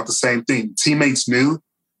 talked about the same thing. Teammates knew,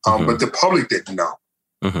 but the public didn't know.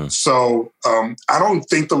 Mm-hmm. So I don't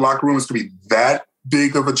think the locker room is going to be that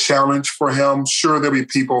big of a challenge for him. Sure, there'll be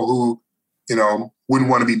people who, wouldn't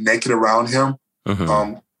want to be naked around him.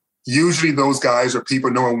 Mm-hmm. Usually those guys are people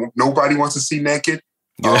nobody wants to see naked.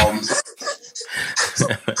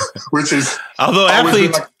 Which is... Although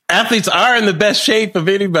athletes are in the best shape of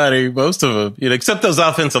anybody, most of them, except those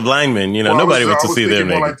offensive linemen. Nobody wants to see them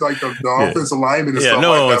naked. Like the offensive linemen and stuff no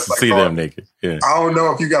one like wants to see them naked. Yeah. I don't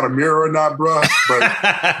know if you got a mirror or not, bro,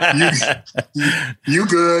 but you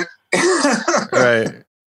good. Right.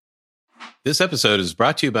 This episode is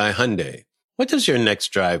brought to you by Hyundai. What does your next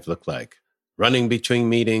drive look like? Running between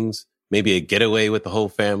meetings, maybe a getaway with the whole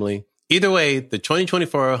family. Either way, the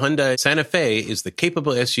 2024 Hyundai Santa Fe is the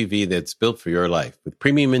capable SUV that's built for your life, with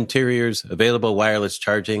premium interiors, available wireless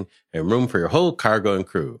charging, and room for your whole cargo and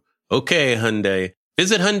crew. Okay, Hyundai.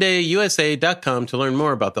 Visit HyundaiUSA.com to learn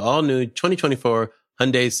more about the all-new 2024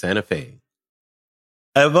 Hyundai Santa Fe.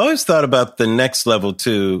 I've always thought about the next level,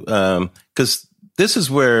 too, because this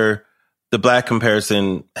is where the Black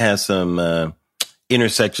comparison has some...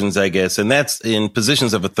 intersections, I guess, and that's in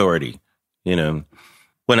positions of authority.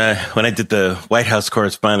 When I did the White House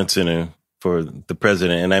Correspondence Center for the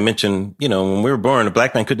president, and I mentioned, when we were born, a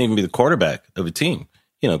Black man couldn't even be the quarterback of a team,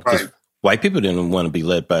 because white people didn't want to be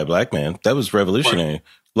led by a Black man. That was revolutionary,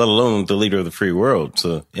 let alone the leader of the free world.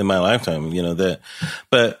 So in my lifetime, that.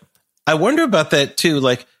 But I wonder about that too.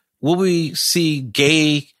 Like, will we see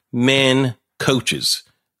gay men coaches,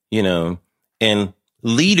 and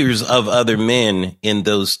leaders of other men in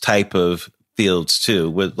those type of fields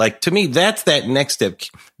too? To me, that's that next step,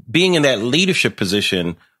 being in that leadership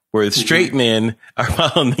position where the straight men are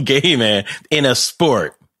following the gay man in a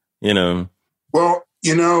sport, Well,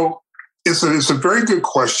 it's a very good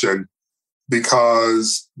question,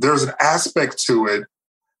 because there's an aspect to it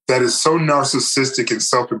that is so narcissistic and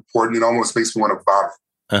self-important, it almost makes me want to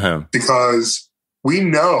vomit. Because we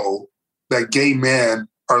know that gay men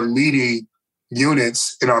are leading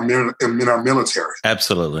units in our military.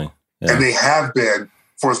 Absolutely. Yeah. And they have been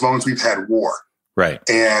for as long as we've had war. Right.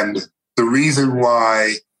 And the reason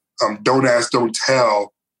why Don't Ask, Don't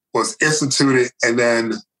Tell was instituted and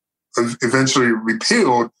then eventually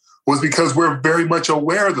repealed was because we're very much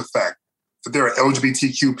aware of the fact that there are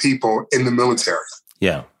LGBTQ people in the military.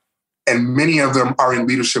 Yeah. And many of them are in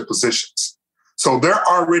leadership positions. So they're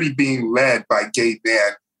already being led by gay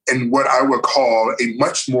men in what I would call a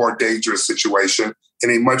much more dangerous situation, in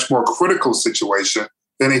a much more critical situation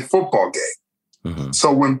than a football game.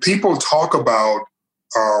 So when people talk about,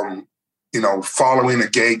 following a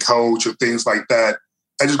gay coach or things like that,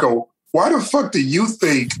 I just go, why the fuck do you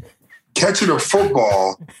think catching a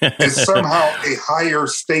football is somehow a higher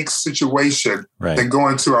stakes situation than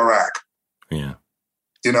going to Iraq? Yeah.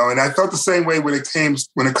 And I felt the same way when it comes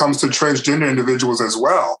to transgender individuals as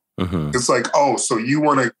well. It's like, oh, so you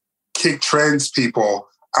want to kick trans people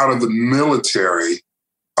out of the military,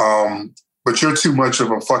 but you're too much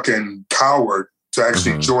of a fucking coward to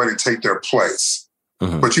actually join and take their place.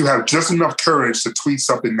 But you have just enough courage to tweet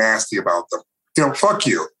something nasty about them. Fuck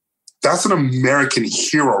you. That's an American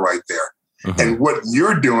hero right there. And what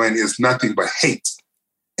you're doing is nothing but hate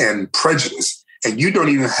and prejudice. And you don't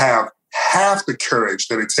even have half the courage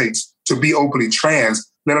that it takes to be openly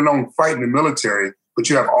trans, let alone fight in the military. But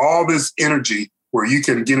you have all this energy where you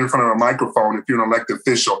can get in front of a microphone if you're an elected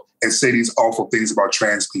official and say these awful things about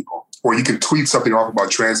trans people, or you can tweet something off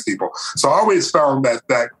about trans people. So I always found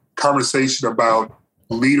that conversation about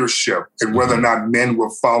leadership and whether or not men will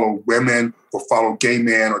follow women or follow gay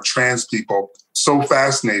men or trans people so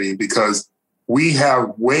fascinating, because we have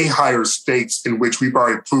way higher stakes in which we've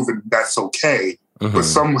already proven that's okay. But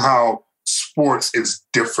somehow sports is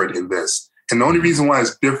different in this. And the only reason why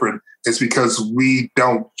it's different is because we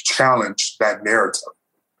don't challenge that narrative.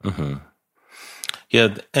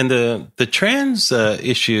 Yeah, and the trans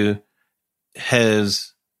issue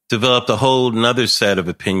has developed a whole nother set of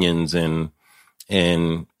opinions and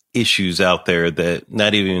issues out there that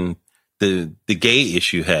not even the gay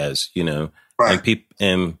issue has, Right.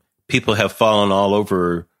 And people have fallen all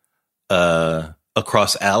over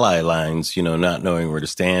across ally lines, not knowing where to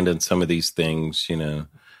stand on some of these things,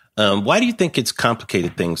 Why do you think it's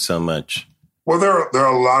complicated things so much? Well, there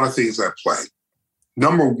are a lot of things at play.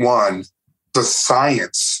 Number one, the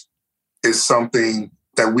science is something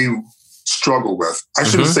that we struggle with. I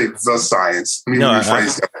shouldn't say the science. Let me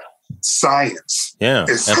rephrase that. Science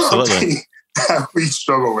is something that we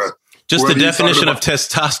struggle with. Just the definition of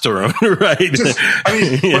testosterone, right?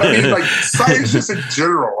 Like science just in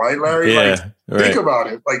general, right, Larry? Think about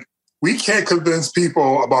it. Like, we can't convince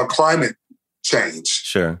people about climate change.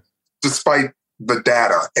 Sure. Despite the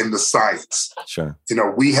data and the science. Sure.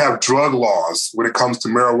 We have drug laws when it comes to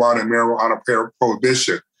marijuana and marijuana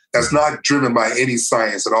prohibition. That's not driven by any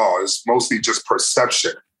science at all. It's mostly just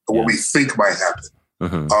perception of what we think might happen.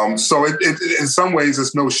 So it in some ways,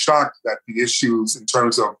 it's no shock that the issues in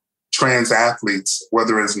terms of trans athletes,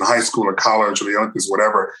 whether it's in high school or college or the Olympics,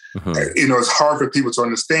 whatever, it's hard for people to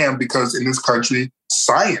understand because in this country,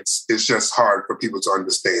 science is just hard for people to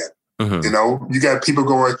understand. You got people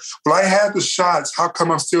going, well, I had the shots. How come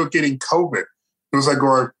I'm still getting COVID? It was like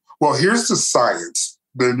going, well, here's the science.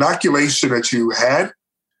 The inoculation that you had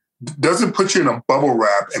doesn't put you in a bubble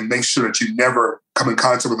wrap and make sure that you never come in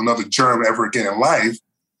contact with another germ ever again in life.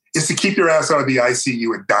 It's to keep your ass out of the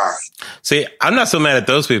ICU and die. See, I'm not so mad at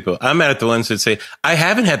those people. I'm mad at the ones that say, I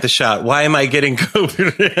haven't had the shot. Why am I getting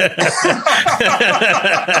COVID?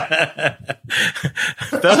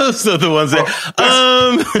 Those are the ones that...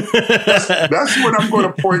 That's when I'm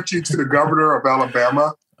going to point you to the governor of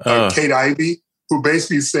Alabama, Kate Ivey, who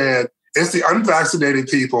basically said, it's the unvaccinated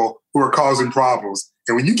people who are causing problems.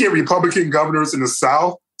 And when you get Republican governors in the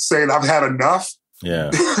South saying, I've had enough,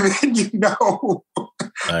 then things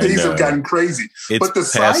have gotten crazy. But the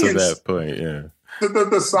science at that point,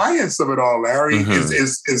 the science of it all, Larry,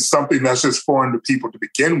 is something that's just foreign to people to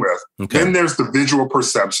begin with. Then there's the visual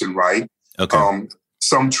perception, right?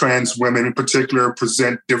 Some trans women in particular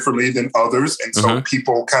present differently than others. And so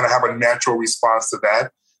people kind of have a natural response to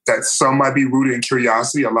that some might be rooted in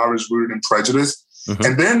curiosity, a lot is rooted in prejudice.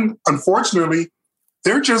 And then, unfortunately,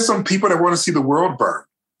 there are just some people that want to see the world burn.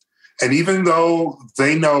 And even though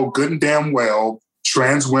they know good and damn well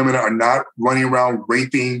trans women are not running around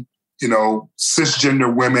raping,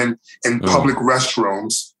 cisgender women in public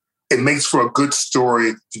restrooms, it makes for a good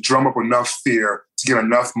story to drum up enough fear to get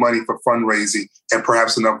enough money for fundraising and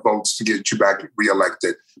perhaps enough votes to get you back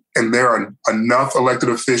reelected. And there are enough elected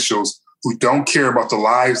officials who don't care about the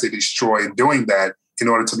lives they destroy in doing that in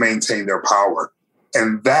order to maintain their power.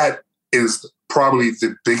 And that is probably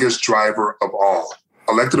the biggest driver of all.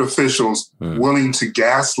 Elected officials willing to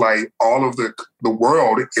gaslight all of the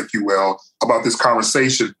world, if you will, about this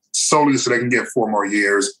conversation solely so they can get 4 more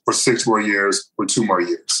years or 6 more years or 2 more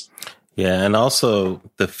years. Yeah, and also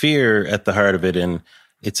the fear at the heart of it. And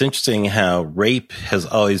it's interesting how rape has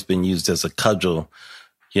always been used as a cudgel,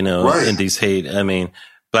 you know, Right. in these hate. I mean,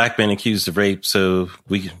 black men accused of rape, so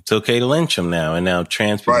it's okay to lynch them now. And now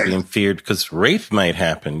trans people Right. being feared because rape might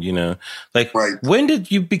happen, you know. Like, Right. when did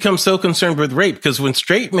you become so concerned with rape? Because when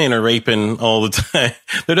straight men are raping all the time,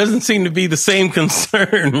 there doesn't seem to be the same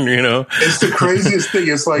concern, you know. It's the craziest thing.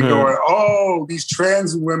 It's like going, oh, these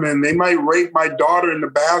trans women, they might rape my daughter in the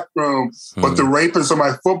bathroom, but the rapist on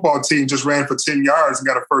my football team just ran for 10 yards and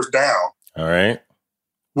got a first down. All right.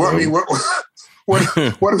 What, I mean, what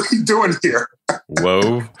are we doing here?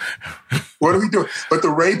 Whoa. What are we doing? But the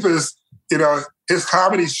rapist, you know, his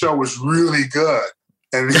comedy show was really good.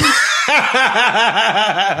 And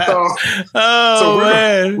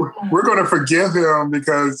we're going to forgive him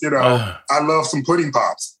because, you know, I love some pudding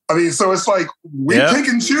pops. I mean, so it's like we pick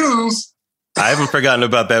and choose. I haven't forgotten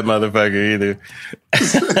about that motherfucker either.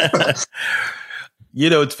 You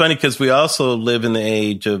know, it's funny because we also live in the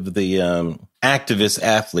age of the activist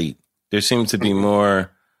athlete. There seems to be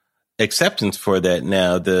more acceptance for that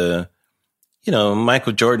now.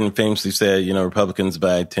 Michael Jordan famously said, you know, Republicans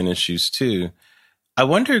buy tennis shoes too. I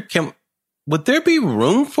wonder, would there be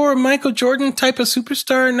room for a Michael Jordan type of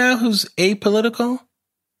superstar now who's apolitical?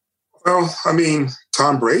 Well, I mean,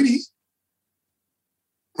 Tom Brady.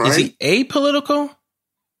 Right? Is he apolitical?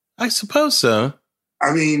 I suppose so.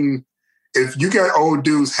 I mean, if you got old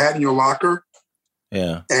dude's hat in your locker,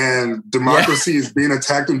 and democracy is being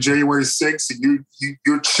attacked on January 6th, and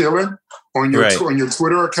you're chilling on your on your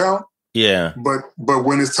Twitter account. Yeah. But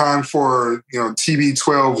when it's time for, you know,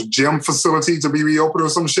 TB12 gym facility to be reopened or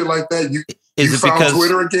some shit like that, you found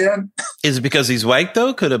Twitter again? Is it because he's white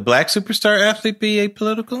though? Could a black superstar athlete be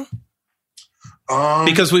apolitical?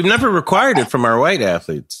 Because we've never required it from our white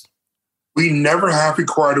athletes. We never have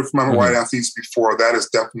required it from our white athletes before. That is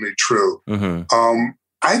definitely true.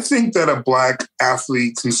 I think that a black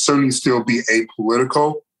athlete can certainly still be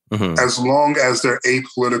apolitical as long as they're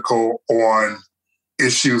apolitical on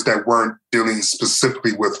issues that weren't dealing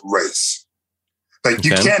specifically with race. Like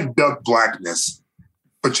you can't duck blackness,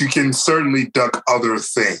 but you can certainly duck other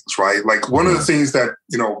things, right? Like one of the things that,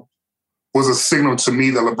 you know, was a signal to me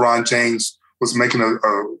that LeBron James was making a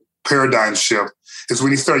paradigm shift is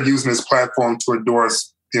when he started using his platform to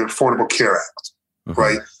endorse the Affordable Care Act,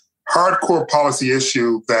 right? Hardcore policy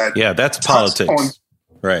issue that... Yeah, that's politics.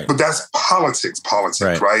 Right. But that's politics,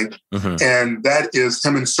 right? And that is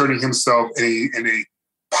him inserting himself in a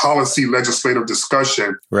policy legislative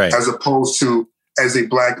discussion, as opposed to, as a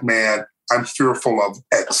black man, I'm fearful of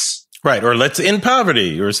X. Right. Or let's end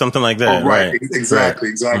poverty or something like that. Oh, right.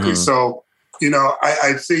 Exactly. So, you know,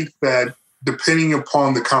 I think that depending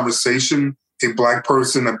upon the conversation, a black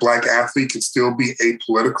person, a black athlete can still be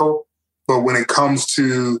apolitical. But when it comes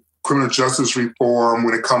to criminal justice reform,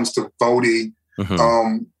 when it comes to voting,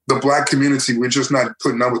 the black community, we're just not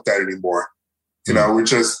putting up with that anymore. You know, we're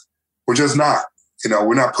just not. You know,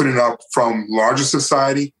 we're not putting up from larger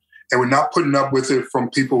society, and we're not putting up with it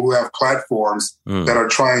from people who have platforms that are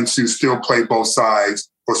trying to still play both sides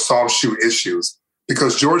or soft shoe issues.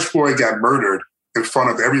 Because George Floyd got murdered in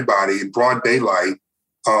front of everybody in broad daylight,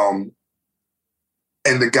 and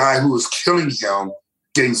the guy who was killing him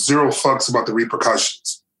getting zero fucks about the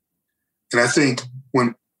repercussions. And I think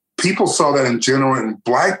when people saw that in general, and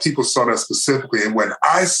black people saw that specifically, and when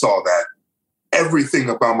I saw that, everything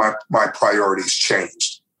about my priorities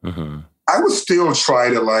changed. I would still try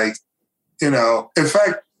to, like, you know, in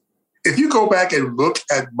fact, if you go back and look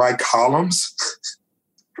at my columns,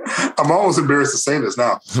 I'm almost embarrassed to say this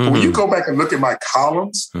now, but when you go back and look at my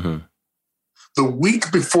columns, the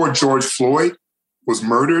week before George Floyd was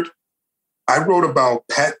murdered, I wrote about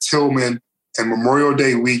Pat Tillman and Memorial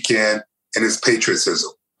Day weekend and his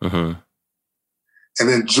patriotism. And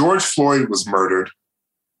then George Floyd was murdered,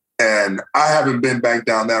 and I haven't been back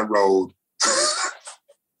down that road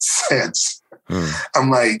since. I'm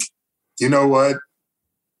like, you know what?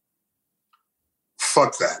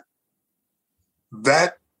 Fuck that.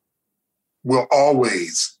 That will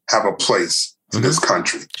always have a place in this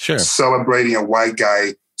country. Sure. Celebrating a white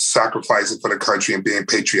guy sacrificing for the country and being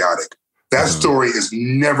patriotic. That story is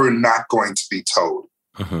never not going to be told.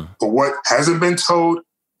 But what hasn't been told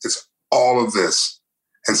is all of this.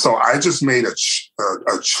 And so I just made a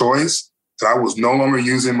choice that I was no longer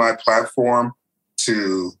using my platform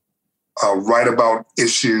to write about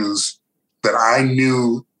issues that I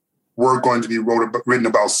knew were going to be written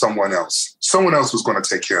about someone else. Someone else was going to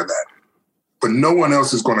take care of that. But no one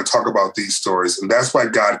else is going to talk about these stories. And that's why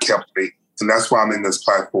God kept me. And that's why I'm in this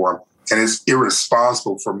platform. And it's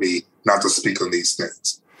irresponsible for me not to speak on these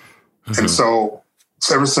things. Mm-hmm. And so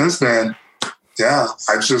ever since then, yeah,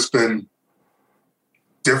 I've just been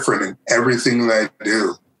different in everything that I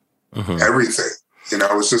do. Mm-hmm. Everything. You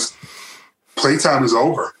know, it's just playtime is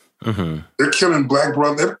over. Mm-hmm. They're killing Black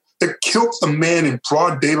brothers. They killed a man in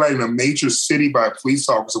broad daylight in a major city by a police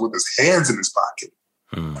officer with his hands in his pocket.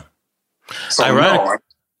 Mm. So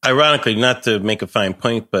ironically, not to make a fine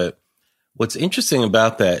point, but what's interesting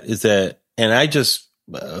about that is that, and I just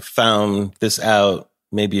found this out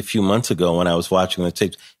maybe a few months ago when I was watching the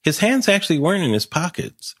tapes, his hands actually weren't in his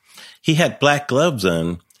pockets. He had black gloves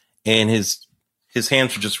on, and his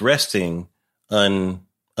hands were just resting on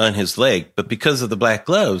his leg. But because of the black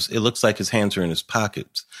gloves, it looks like his hands are in his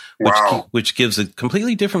pockets, which gives a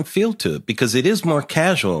completely different feel to it, because it is more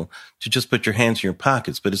casual to just put your hands in your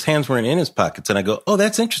pockets. But his hands weren't in his pockets. And I go, oh,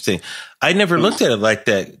 that's interesting. I never looked at it like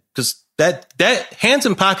that, because that hands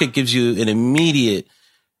in pocket gives you an immediate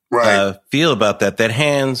feel about that. That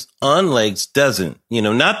hands on legs doesn't. You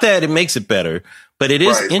know, not that it makes it better, but it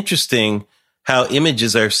is interesting how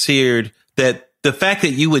images are seared, that the fact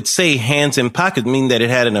that you would say hands in pocket mean that it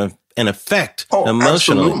had an effect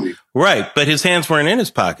emotionally. Absolutely. Right. But his hands weren't in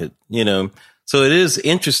his pocket, you know. So it is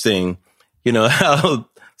interesting, you know, how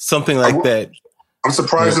something like that. I'm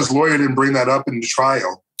surprised his lawyer didn't bring that up in the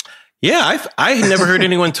trial. Yeah, I had never heard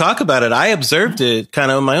anyone talk about it. I observed it kind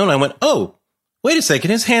of on my own. I went, oh, wait a second.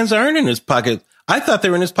 His hands aren't in his pocket. I thought they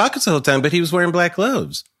were in his pockets the whole time, but he was wearing black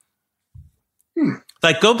gloves.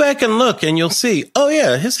 Like, go back and look and you'll see, oh,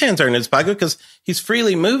 yeah, his hands are in his pocket because he's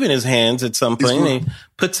freely moving his hands at some point. And he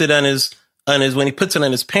puts it on his, when he puts it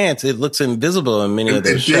on his pants, it looks invisible in many of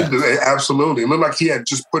those shots. Absolutely. It looked like he had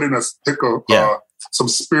just put in a stick of some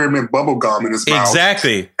spearmint bubble gum in his mouth.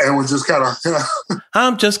 Exactly. And was just kind of,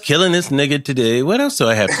 I'm just killing this nigga today. What else do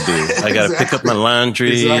I have to do? I got to pick up my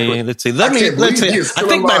laundry. Exactly. Let's see. Let's see.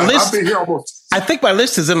 I think my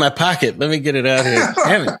list is in my pocket. Let me get it out here.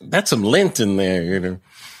 Damn, that's some lint in there, you know.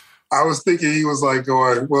 I was thinking he was like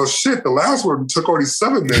going, well, shit, the last one took only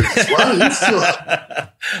 7 minutes. Why are you still?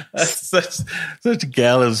 That's such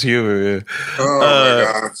gallows humor. Oh,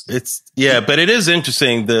 my gosh. But it is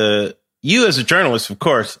interesting. You as a journalist, of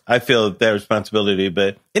course, I feel that responsibility,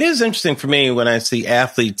 but it is interesting for me when I see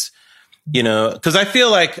athletes, you know, because I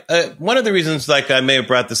feel like one of the reasons, like I may have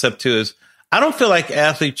brought this up too, is I don't feel like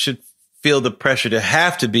athletes should feel the pressure to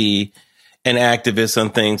have to be an activist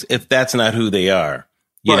on things if that's not who they are.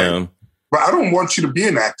 You know, but I don't want you to be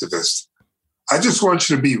an activist. I just want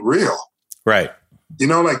you to be real. Right. You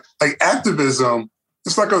know, like activism,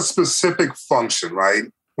 it's like a specific function, right?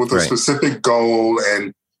 With a specific goal,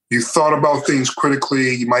 and you thought about things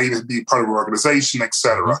critically. You might even be part of an organization,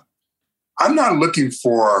 etc. I'm not looking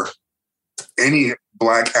for any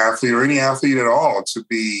Black athlete or any athlete at all to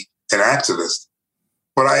be an activist,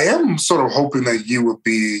 but I am sort of hoping that you would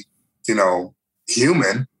be, you know,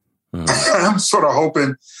 human. I'm sort of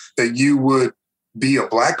hoping that you would be a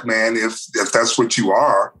Black man if that's what you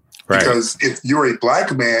are. Right. Because if you're a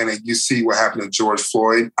Black man and you see what happened to George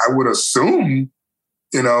Floyd, I would assume,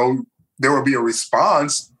 you know, there would be a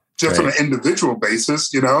response just on an individual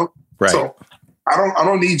basis, you know? Right. So I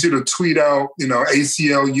don't need you to tweet out, you know,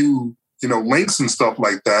 ACLU, you know, links and stuff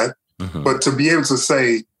like that. But to be able to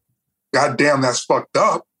say, God damn, that's fucked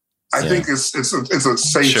up. I think it's a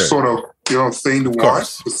safe sort of, you know, thing to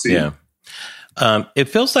watch, to see. Yeah. It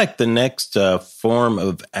feels like the next form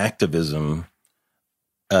of activism,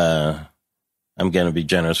 I'm going to be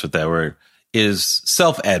generous with that word, is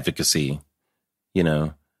self-advocacy, you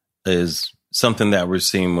know, is something that we're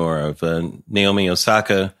seeing more of. Naomi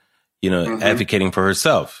Osaka, you know, advocating for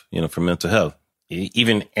herself, you know, for mental health.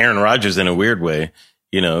 Even Aaron Rodgers in a weird way,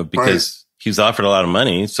 you know, because he's offered a lot of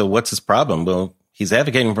money. So what's his problem? Well, he's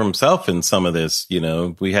advocating for himself in some of this, you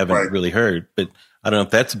know, we haven't really heard, but I don't know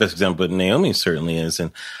if that's the best example, but Naomi certainly is.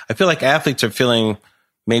 And I feel like athletes are feeling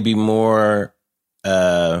maybe more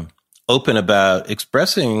open about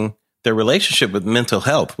expressing their relationship with mental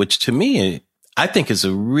health, which to me, I think is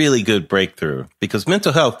a really good breakthrough, because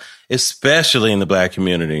mental health, especially in the Black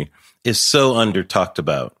community, is so under talked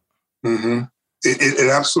about.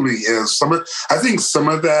 It absolutely is. I think some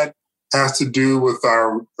of that has to do with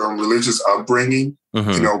our religious upbringing,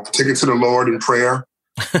 you know, take it to the Lord in prayer.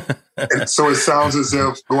 And so it sounds as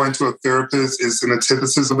if going to a therapist is an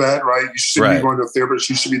antithesis of that, right? You shouldn't be going to a therapist.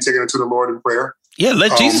 You should be taking it to the Lord in prayer. Yeah,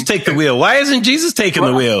 let Jesus take the wheel. Why isn't Jesus taking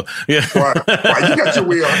the wheel? Yeah. Why you got your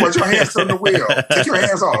wheel? Put your hands on the wheel. Take your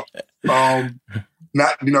hands off.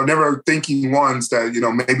 Not, never thinking once that,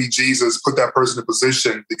 maybe Jesus put that person in a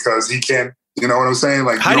position because he can't, you know what I'm saying?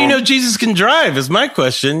 Like, how do you know Jesus can drive is my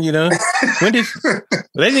question, When did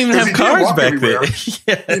they didn't even have cars back then.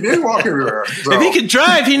 Yeah. He did walk everywhere. So. If he could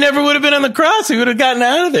drive, he never would have been on the cross. He would have gotten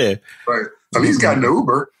out of there. Right. At least got an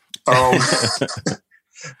Uber.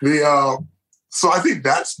 So I think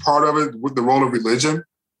that's part of it with the role of religion.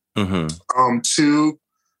 Two,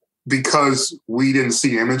 because we didn't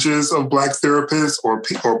see images of Black therapists or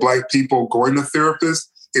Black people going to therapists,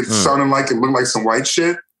 it sounded like it looked like some white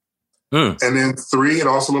shit. And then three, it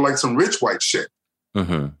also looked like some rich white shit.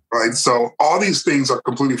 Right? So all these things are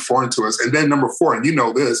completely foreign to us. And then number four, and you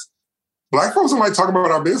know this, Black folks don't like talking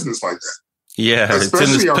about our business like that. Yeah,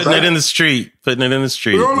 putting it in the street. We don't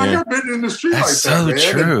like putting it in the street like that, man. That's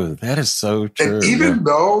so true. That is so true. And even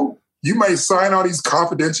though you might sign all these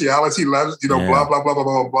confidentiality letters, blah, blah, blah, blah,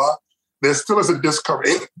 blah, blah, there still is a discomfort.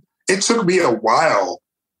 It took me a while,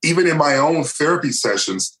 even in my own therapy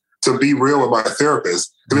sessions, to be real with my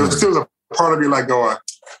therapist. And there was still a part of me like going,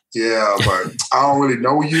 yeah, but I don't really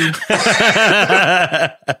know you.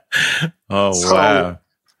 Wow.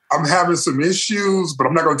 I'm having some issues, but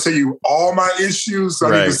I'm not going to tell you all my issues. So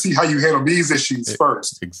I need to see how you handle these issues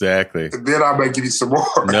first. Exactly. And then I might give you some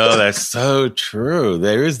more. No, that's so true.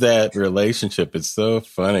 There is that relationship. It's so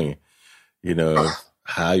funny,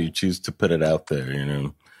 how you choose to put it out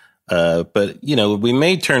there, But, we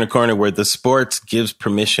may turn a corner where the sports gives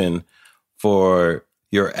permission for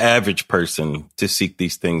your average person to seek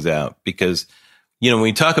these things out. Because, when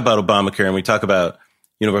we talk about Obamacare and we talk about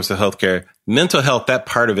universal healthcare, mental health, that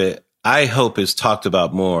part of it, I hope is talked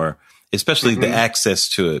about more, especially the access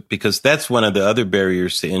to it, because that's one of the other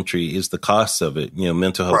barriers to entry is the cost of it,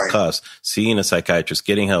 mental health costs, seeing a psychiatrist,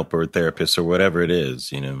 getting help or a therapist or whatever it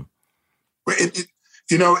is,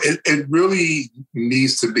 It really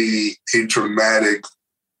needs to be a dramatic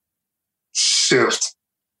shift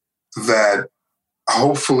that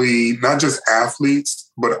hopefully not just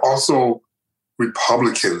athletes, but also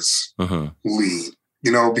Republicans lead.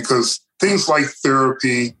 Because things like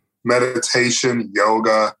therapy, meditation,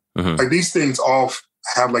 yoga, like these things all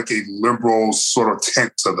have like a liberal sort of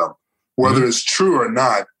tint to them. Whether it's true or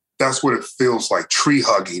not, that's what it feels like, tree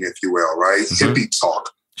hugging, if you will, right? Hippie talk.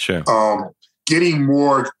 Sure. Getting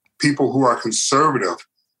more people who are conservative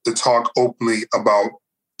to talk openly about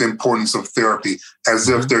the importance of therapy as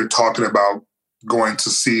if they're talking about going to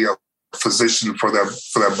see a physician for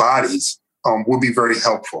their bodies would be very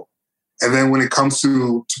helpful. And then when it comes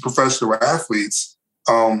to professional athletes,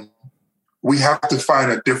 we have to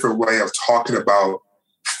find a different way of talking about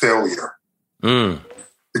failure.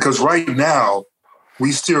 Because right now,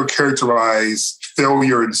 we still characterize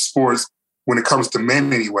failure in sports, when it comes to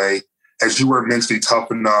men anyway, as you weren't mentally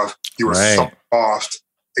tough enough, you were soft,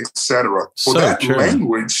 etc. Well, that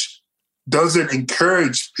language doesn't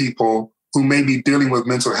encourage people who may be dealing with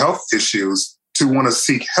mental health issues to want to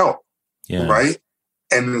seek help, right?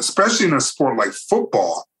 And especially in a sport like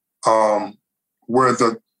football, where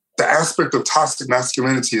the aspect of toxic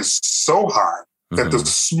masculinity is so high that the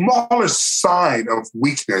smallest sign of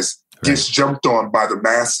weakness gets jumped on by the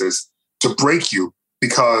masses to break you,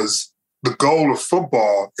 because the goal of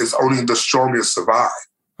football is only the strongest survive.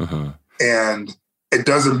 And it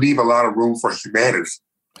doesn't leave a lot of room for humanity,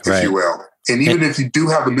 if you will. And even if you do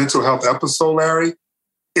have a mental health episode, Larry,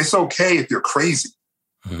 it's okay if you're crazy.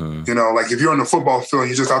 Like if you're on the football field and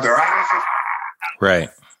you're just out there, right.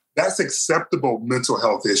 That's acceptable mental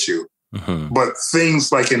health issue. But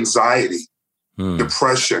things like anxiety,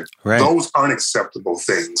 depression, those aren't acceptable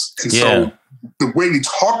things. And so the way we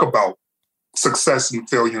talk about success and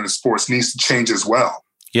failure in sports needs to change as well.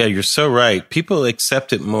 Yeah, you're so right. People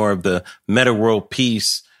accepted more of the meta world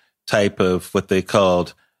peace type of what they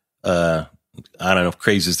called, I don't know if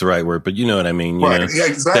crazy is the right word, but you know what I mean. Yeah,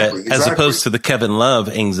 exactly. As opposed to the Kevin Love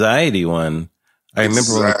anxiety one. I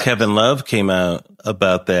remember when Kevin Love came out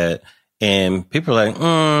about that, and people are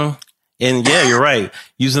like, and yeah, you're right.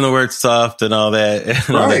 Using the word soft and all that.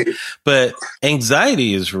 And all that. But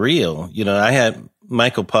anxiety is real. I had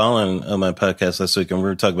Michael Pollan on my podcast last week, and we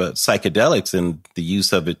were talking about psychedelics and the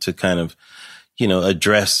use of it to kind of,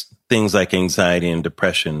 address things like anxiety and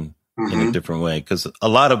depression in a different way. Because a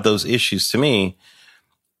lot of those issues to me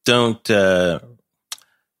don't, there's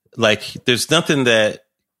nothing that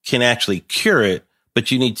can actually cure it, but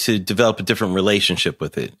you need to develop a different relationship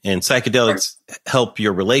with it. And psychedelics help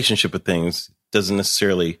your relationship with things doesn't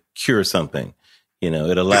necessarily cure something. You know,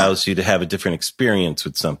 it allows you to have a different experience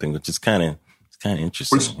with something, which is kind of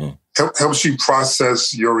interesting. Which helps you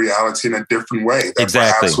process your reality in a different way that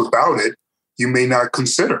perhaps without it, you may not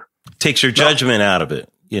consider. Takes your judgment out of it,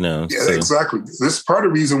 you know. Yeah, so. Exactly. This is part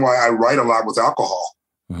of the reason why I write a lot with alcohol.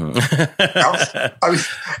 Mm-hmm. If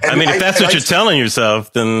that's what you're telling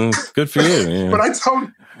yourself, then good for you. Yeah. But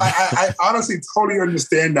I honestly totally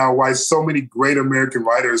understand now why so many great American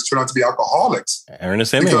writers turn out to be alcoholics.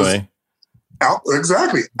 Ernest Hemingway.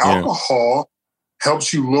 Exactly. Yeah. Alcohol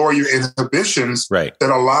helps you lower your inhibitions that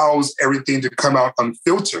allows everything to come out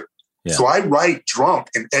unfiltered. Yeah. So I write drunk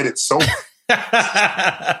and edit sober. And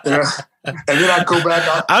then I go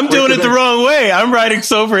back. I'm doing it the wrong way. I'm writing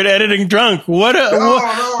sober and editing drunk. Why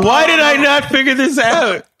did I not figure this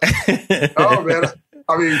out? Oh, man.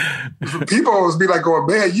 I mean, people always be like, going,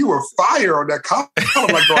 man, you were fire on that column. I'm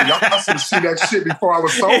like, going, y'all should see that shit before I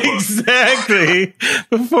was sober. Exactly.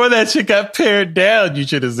 Before that shit got pared down, you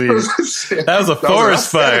should have seen it. That was a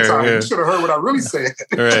forest fire. Yeah. You should have heard what I really said.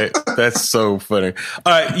 Right. That's so funny.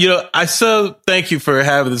 All right. You know, thank you for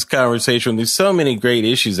having this conversation. There's so many great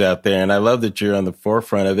issues out there, and I love that you're on the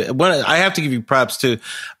forefront of it. I have to give you props too.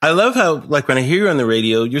 I love how, like, when I hear you on the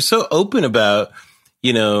radio, you're so open about,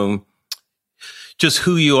 you know, just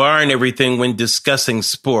who you are and everything when discussing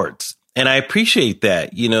sports. And I appreciate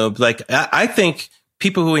that. You know, like, I think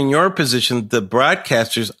people who are in your position, the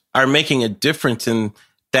broadcasters, are making a difference in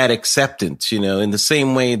that acceptance, you know, in the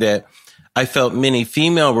same way that I felt many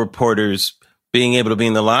female reporters being able to be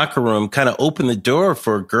in the locker room kind of opened the door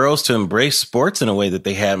for girls to embrace sports in a way that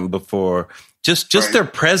they hadn't before. Just their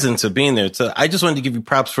presence of being there. So I just wanted to give you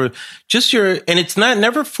props for just and it's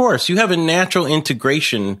never forced. You have a natural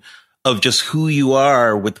integration of just who you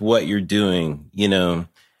are with what you're doing, you know?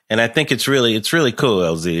 And I think it's really cool,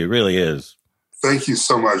 LZ. It really is. Thank you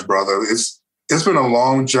so much, brother. It's been a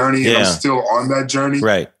long journey, and I'm still on that journey.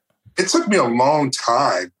 Right. It took me a long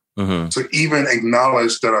time to even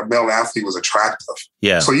acknowledge that a male athlete was attractive.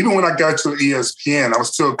 Yeah. So even when I got to ESPN, I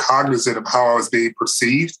was still cognizant of how I was being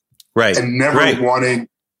perceived. Right. And never wanting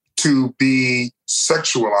to be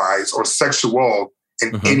sexualized or sexual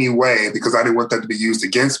in any way, because I didn't want that to be used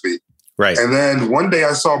against me. Right. And then one day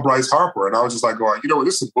I saw Bryce Harper, and I was just like, going, you know what,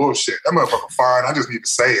 this is bullshit. That motherfucker fine. I just need to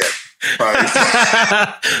say it. Like,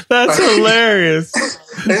 that's hilarious.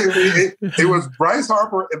 It was Bryce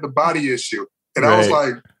Harper and the body issue. And I was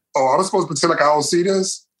like, oh, I was supposed to pretend like I don't see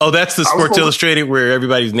this? Oh, that's the Sports Illustrated where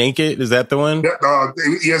everybody's naked? Is that the one?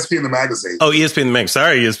 ESPN the magazine. Oh, ESPN the magazine.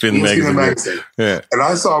 Sorry, ESPN the magazine. Yeah. And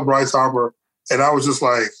I saw Bryce Harper, and I was just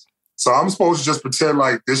like, so I'm supposed to just pretend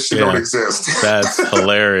like this shit don't exist. That's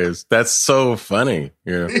hilarious. That's so funny.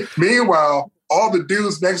 Yeah. Meanwhile, all the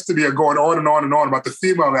dudes next to me are going on and on and on about the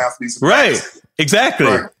female athletes. Right. Exactly.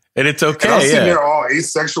 Right. And it's okay. And I'm sitting there all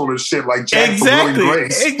asexual and shit like Jack from Will and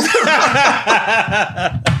Grace.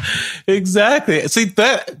 Exactly. See,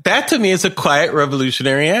 that to me is a quiet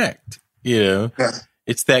revolutionary act. You know,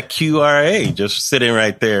 it's that QRA just sitting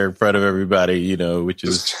right there in front of everybody, you know, which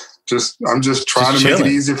is... I'm just trying to make it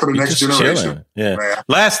easier for the next generation. Chilling. Yeah. Man.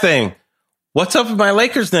 Last thing, what's up with my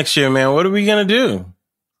Lakers next year, man? What are we gonna do?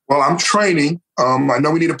 Well, I'm training. I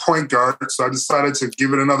know we need a point guard, so I decided to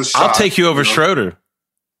give it another shot. I'll take you over Schroeder.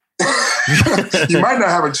 You might not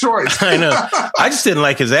have a choice. I know. I just didn't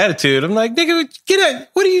like his attitude. I'm like, nigga, get out.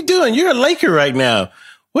 What are you doing? You're a Laker right now.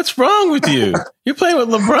 What's wrong with you? You're playing with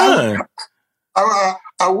LeBron.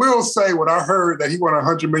 I will say, when I heard that he won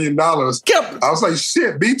 $100 million, I was like,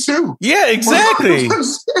 shit, me too. Yeah, exactly.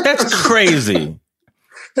 That's crazy.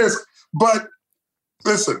 But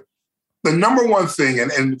listen, the number one thing,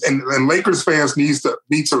 and Lakers fans need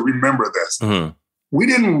to remember this. Mm-hmm. We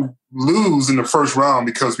didn't lose in the first round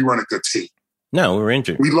because we weren't a good team. No, we were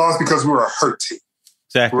injured. We lost because we were a hurt team.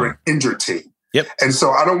 Exactly. We were an injured team. Yep. And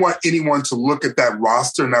so I don't want anyone to look at that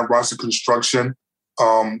roster and that roster construction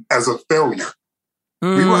as a failure.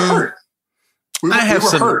 We were hurt. We were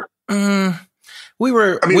hurt.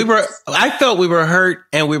 I felt we were hurt,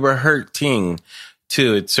 and we were hurting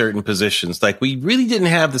too at certain positions. Like, we really didn't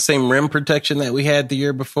have the same rim protection that we had the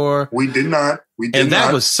year before. We did not.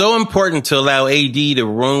 That was so important to allow AD to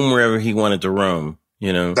roam wherever he wanted to roam.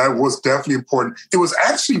 You know, that was definitely important. It was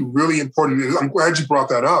actually really important. I'm glad you brought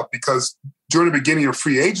that up, because during the beginning of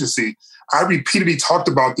free agency, I repeatedly talked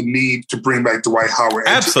about the need to bring back Dwight Howard.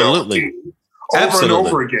 Absolutely. Over and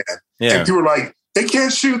over again. Yeah. And people were like, they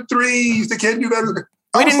can't shoot threes. They can't do that.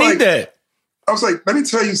 We didn't need that. I was like, let me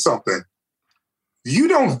tell you something. You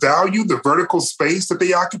don't value the vertical space that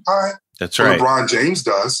they occupy. That's right. LeBron James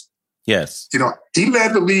does. Yes. You know, he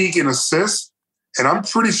led the league in assists, and I'm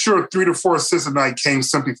pretty sure 3 to 4 assists a night came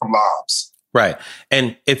simply from lobs. Right.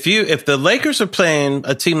 And if the Lakers are playing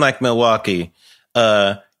a team like Milwaukee,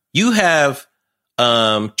 you have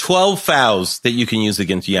 12 fouls that you can use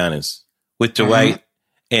against Giannis with Dwight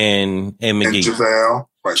and McGee. And JaVale.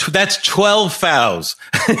 Right. That's 12 fouls.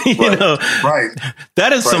 Right.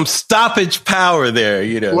 That is some stoppage power there,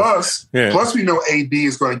 Plus we know AD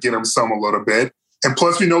is going to get him some a little bit. And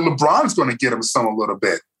plus we know LeBron's going to get him some a little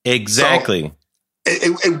bit. Exactly. So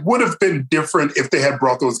it would have been different if they had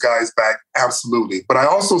brought those guys back. Absolutely. But I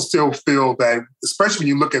also still feel that, especially when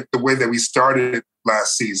you look at the way that we started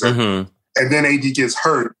last season, and then AD gets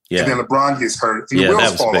hurt, and then LeBron gets hurt, and the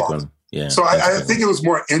wheels fall off. One. Yeah, so I think it was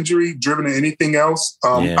more injury driven than anything else.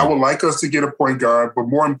 I would like us to get a point guard, but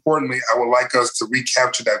more importantly, I would like us to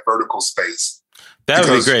recapture that vertical space. That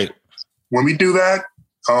would be great. When we do that,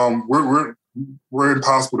 we're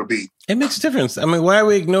impossible to beat. It makes a difference. I mean, why are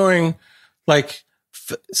we ignoring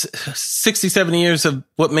 60, 70 years of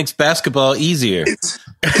what makes basketball easier?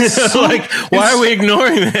 Why are we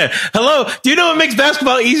ignoring that? Hello, do you know what makes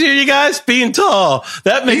basketball easier, you guys? Being tall.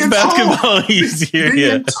 That makes basketball easier.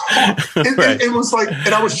 It was like,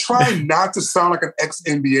 and I was trying not to sound like an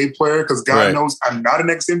ex-NBA player because God knows I'm not an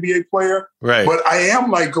ex-NBA player. Right. But I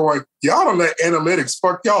am going, y'all don't let analytics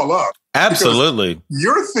fuck y'all up. Absolutely.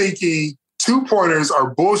 You're thinking 2-pointers are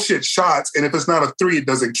bullshit shots, and if it's not a 3, it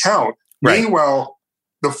doesn't count. Right. Meanwhile,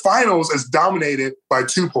 the finals is dominated by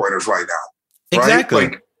 2-pointers right now. Right?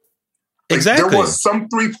 Exactly. Exactly. There was some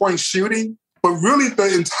 3-point shooting, but really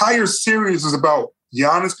the entire series is about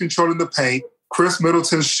Giannis controlling the paint, Chris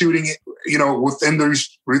Middleton shooting, within the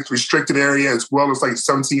restricted area as well as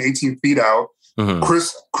 17, 18 feet out. Mm-hmm.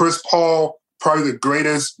 Chris Paul, probably the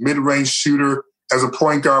greatest mid-range shooter as a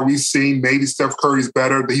point guard we've seen. Maybe Steph Curry's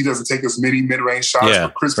better, but he doesn't take as many mid-range shots. Yeah,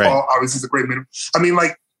 but Chris Paul obviously is a great mid. I mean,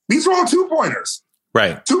 these are all 2-pointers.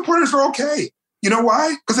 Right. 2-pointers are okay. You know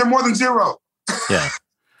why? Because they're more than 0. Yeah.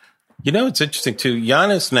 It's interesting too.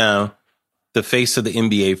 Giannis now, the face of the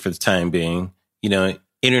NBA for the time being,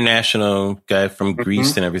 international guy from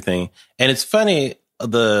Greece and everything. And it's funny,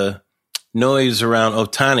 the noise around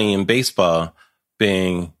Ohtani in baseball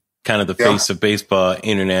being kind of the face of baseball,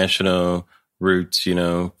 international roots,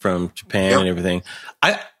 from Japan and everything.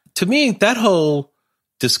 To me, that whole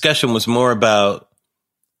discussion was more about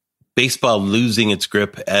baseball losing its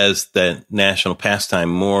grip as the national pastime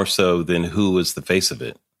more so than who was the face of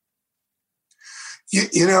it.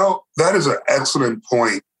 That is an excellent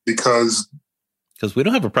point because we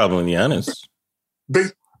don't have a problem with Giannis.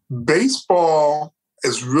 Baseball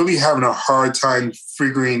is really having a hard time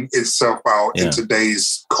figuring itself out in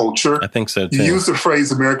today's culture. I think so too. You use the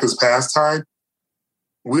phrase America's pastime.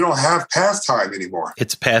 We don't have pastime anymore.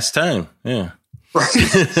 It's pastime. Yeah. Right?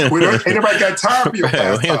 Ain't nobody got time for your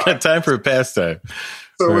pastime. We don't got time for a pastime.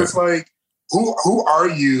 So it's who are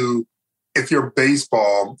you if you're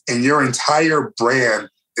baseball and your entire brand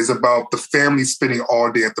is about the family spending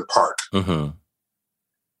all day at the park? Mm-hmm.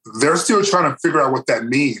 They're still trying to figure out what that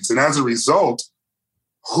means. And as a result,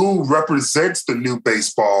 who represents the new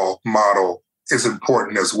baseball model is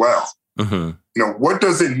important as well. Mm-hmm. What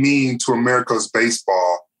does it mean to America's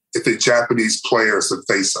baseball if a Japanese player is the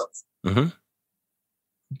face of it? Mm-hmm.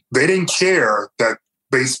 They didn't care that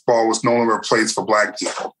baseball was no longer a place for Black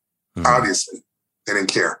people. Mm-hmm. Obviously, they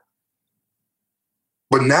didn't care.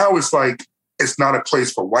 But now it's it's not a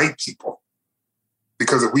place for white people.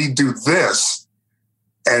 Because if we do this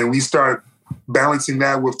and we start balancing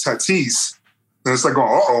that with Tatis, then it's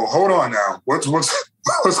hold on now. What's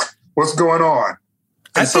going on?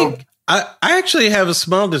 And I actually have a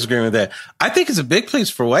small disagreement with that. I think it's a big place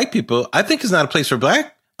for white people. I think it's not a place for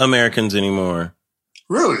Black Americans anymore.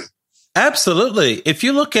 Really? Absolutely. If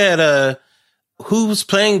you look at who's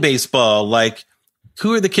playing baseball,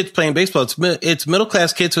 who are the kids playing baseball? It's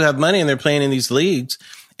middle-class kids who have money and they're playing in these leagues.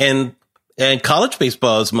 And college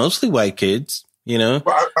baseball is mostly white kids, Well,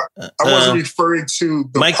 I wasn't referring to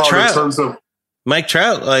the Mike part Trout. in terms of... Mike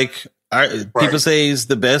Trout, people say he's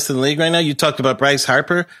the best in the league right now. You talked about Bryce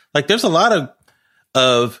Harper. There's a lot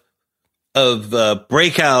of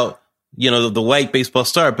breakout, the white baseball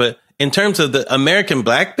star. But in terms of the American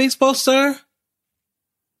Black baseball star,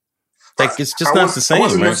 it's just not the same. I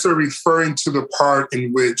wasn't necessarily referring to the part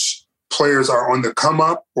in which players are on the come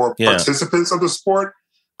up or participants of the sport.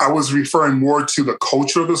 I was referring more to the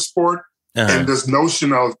culture of the sport and this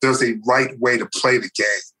notion of there's a right way to play the game.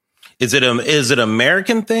 Is it an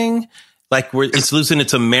American thing? It's losing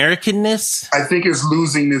its Americanness? I think it's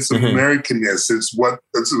losing its Americanness. It's what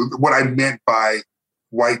I meant by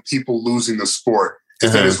white people losing the sport.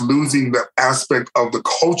 Is that it's losing the aspect of the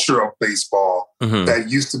culture of baseball that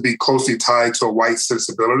used to be closely tied to a white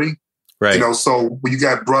sensibility. Right. You know, so when you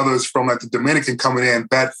got brothers from like the Dominican coming in,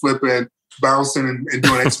 bat flipping, bouncing and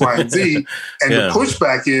doing X, Y, and Z. And the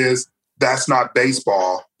pushback is that's not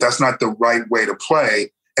baseball. That's not the right way to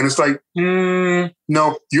play. And it's like,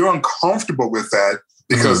 no, you're uncomfortable with that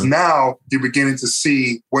because now you're beginning to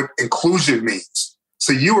see what inclusion means.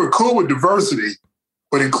 So you were cool with diversity,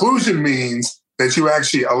 but inclusion means that you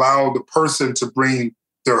actually allow the person to bring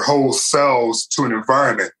their whole selves to an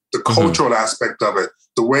environment, the cultural aspect of it,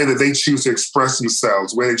 the way that they choose to express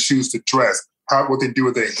themselves, the way they choose to dress, what they do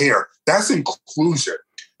with their hair. That's inclusion.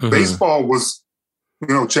 Baseball was,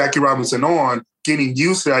 you know, Jackie Robinson on getting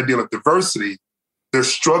used to the idea of diversity. They're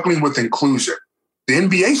struggling with inclusion. The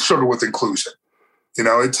NBA struggled with inclusion. You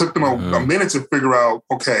know, it took them a minute to figure out,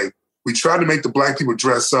 okay, we tried to make the black people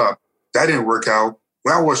dress up. That didn't work out.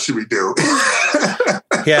 Well, what should we do?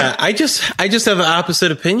 Yeah, I just have an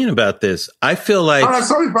opposite opinion about this. I feel like that's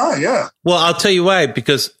totally fine. Yeah. Well, I'll tell you why,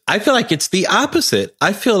 because I feel like it's the opposite.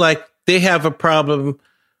 I feel like they have a problem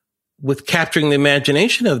with capturing the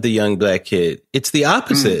imagination of the young black kid. It's the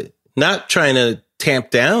opposite. Not trying to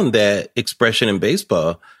tamp down that expression in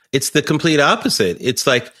baseball. It's the complete opposite. It's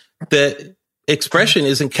like the expression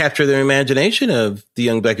isn't capture their imagination of the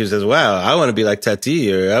young black kids as, wow, I want to be like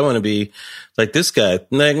Tati, or I want to be like this guy.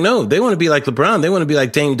 Like, no, they want to be like LeBron. They want to be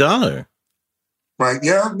like Dame Dollar. Right.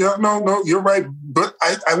 Yeah. No, you're right. But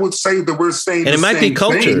I would say that we're saying and it might be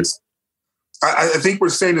culture. Things. I think we're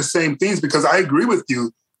saying the same things because I agree with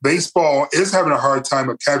you. Baseball is having a hard time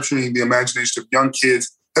of capturing the imagination of young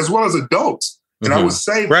kids as well as adults. And I would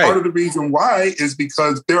say part of the reason why is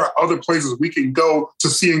because there are other places we can go to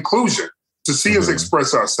see inclusion, to see us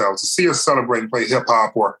express ourselves, to see us celebrate and play hip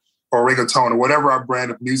hop or reggaeton or whatever our brand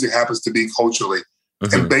of music happens to be culturally.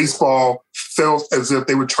 And baseball felt as if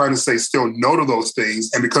they were trying to say still no to those things.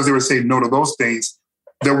 And because they were saying no to those things,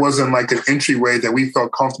 there wasn't like an entryway that we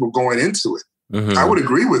felt comfortable going into it. I would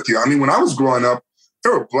agree with you. I mean, when I was growing up,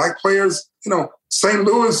 there were black players, you know, St.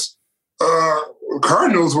 Louis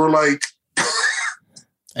Cardinals were like...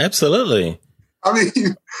 Absolutely. I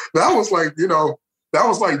mean, that was like, you know, that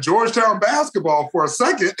was like Georgetown basketball for a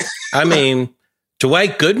second. I mean,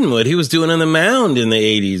 Dwight Goodenwood, he was doing on the mound in the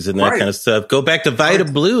 80s and that kind of stuff. Go back to Vida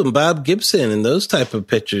Blue and Bob Gibson and those type of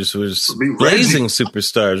pitchers was blazing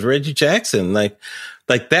superstars. Reggie Jackson, like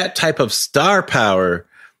that type of star power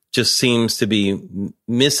just seems to be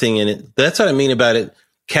missing in it. That's what I mean about it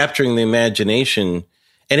capturing the imagination.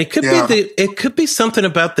 And it could it could be something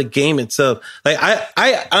about the game itself. Like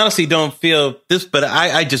I honestly don't feel this, but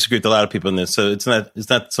I disagree with a lot of people in this. So it's not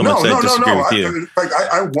so much that I disagree with you.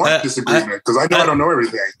 I want disagreement because I know I don't know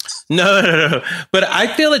everything. No. But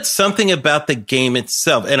I feel it's something about the game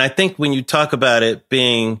itself. And I think when you talk about it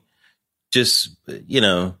being just, you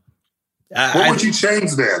know, what would you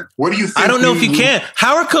change then? What do you think? I don't know if you can.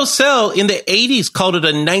 Howard Cosell in the 80s called it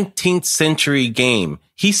a 19th century game.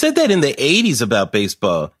 He said that in the 80s about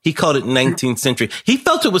baseball. He called it 19th century. He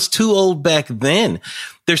felt it was too old back then.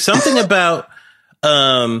 There's something about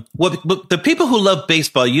what the people who love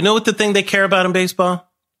baseball, you know what the thing they care about in baseball?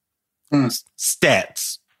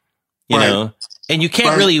 Stats. You know? And you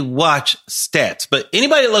can't really watch stats, but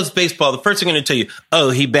anybody that loves baseball, the first thing I'm going to tell you, oh,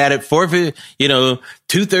 he batted 232, and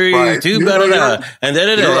and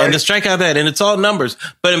the strikeout that, and it's all numbers.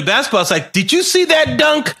 But in basketball, it's like, did you see that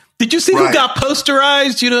dunk? Did you see who got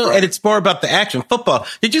posterized? You know, and it's more about the action. Football,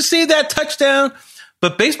 did you see that touchdown?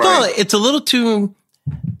 But baseball, it's a little too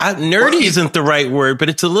nerdy isn't the right word, but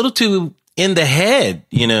it's a little too in the head,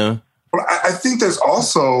 you know. Well, I think there's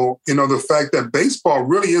also, you know, the fact that baseball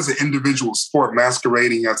really is an individual sport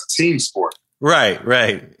masquerading as a team sport. Right.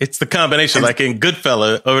 It's the combination, like in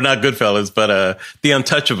Goodfellas, or not Goodfellas, but The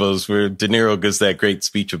Untouchables, where De Niro gives that great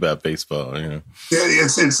speech about baseball. You know,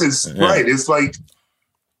 it's right. It's like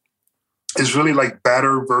it's really like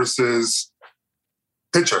batter versus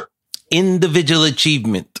pitcher. Individual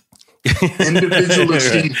achievement, and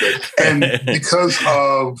because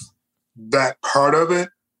of that part of it.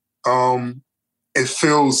 It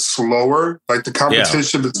feels slower. Like the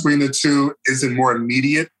competition between the two isn't more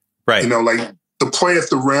immediate. Right. You know, like the play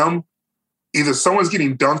at the rim, either someone's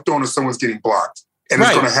getting dunked on or someone's getting blocked. And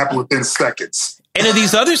it's going to happen within seconds. And in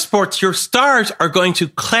these other sports, your stars are going to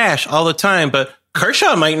clash all the time, but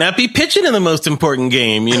Kershaw might not be pitching in the most important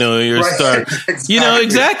game. You know, your star, you know,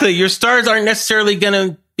 exactly. Your stars aren't necessarily going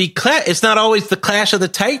to be it's not always the clash of the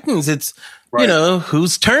Titans. It's, you know,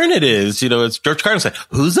 whose turn it is. You know, it's George Carlin said,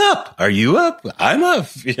 who's up? Are you up? I'm up.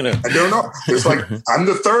 You know, I don't know. It's like, I'm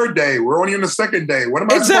the third day. We're only in the second day. What am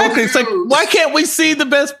I supposed to do? It's like, why can't we see the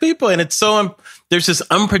best people? And it's so, there's this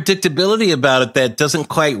unpredictability about it that doesn't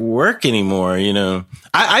quite work anymore. You know,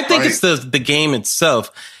 I think it's the game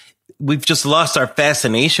itself. we've just lost our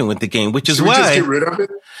fascination with the game, which is Should we why just get rid of it?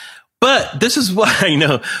 But this is why I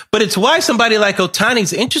know. But it's why somebody like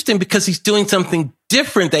Ohtani's interesting, because he's doing something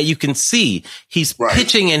different that you can see. He's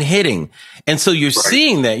pitching and hitting, and so you're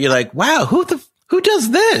seeing that. You're like, wow, who does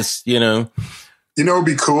this? You know, it'd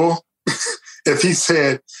be cool if he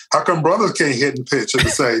said, "How come brothers can't hit and pitch at the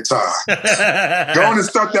same time? Go on and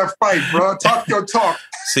start that fight, bro. Talk your talk."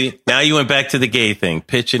 See, now you went back to the gay thing,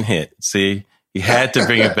 pitch and hit. See. You had to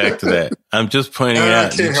bring it back to that. I'm just pointing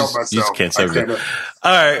out. I can't help myself. You just can't help it.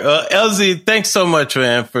 All right. Well, LZ, thanks so much,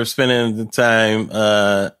 man, for spending the time.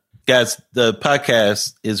 Guys, the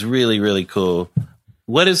podcast is really, really cool.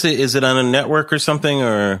 What is it? Is it on a network or something?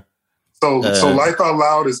 Or So Life Out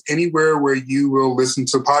Loud is anywhere where you will listen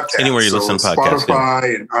to podcasts. Anywhere you listen to podcasts.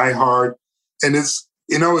 Spotify and iHeart. And it's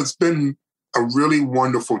been a really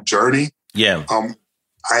wonderful journey. Yeah.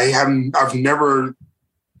 I've never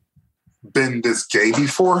been this gay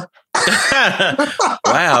before.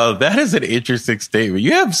 Wow, that is an interesting statement.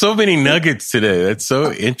 You have so many nuggets today. That's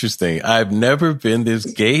so interesting. I've never been this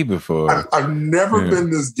gay before. I've never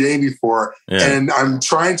been this gay before. Yeah. And I'm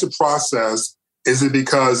trying to process, is it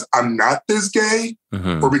because I'm not this gay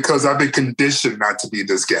or because I've been conditioned not to be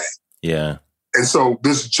this gay? Yeah. And so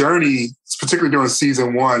this journey, particularly during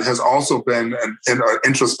season 1, has also been an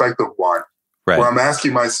introspective one where I'm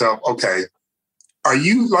asking myself, okay, are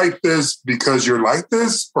you like this because you're like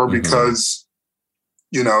this, or because,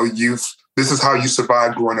 this is how you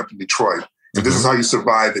survived growing up in Detroit, and this is how you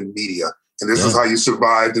survived in media, and this is how you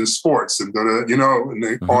survived in sports, and on and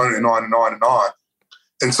on and on and on and on.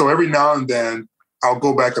 And so every now and then I'll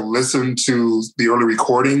go back and listen to the early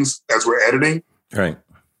recordings as we're editing. Right.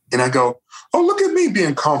 And I go, oh, look at me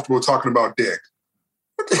being comfortable talking about dick.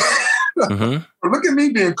 Or look at me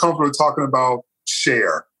being comfortable talking about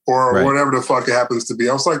Cher. Or whatever the fuck it happens to be.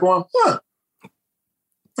 I was like, well, all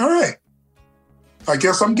right. I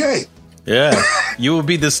guess I'm gay. Yeah. You will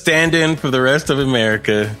be the stand-in for the rest of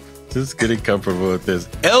America. Just getting comfortable with this.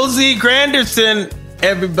 LZ Granderson,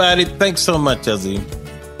 everybody. Thanks so much, LZ.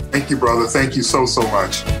 Thank you, brother. Thank you so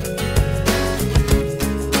much.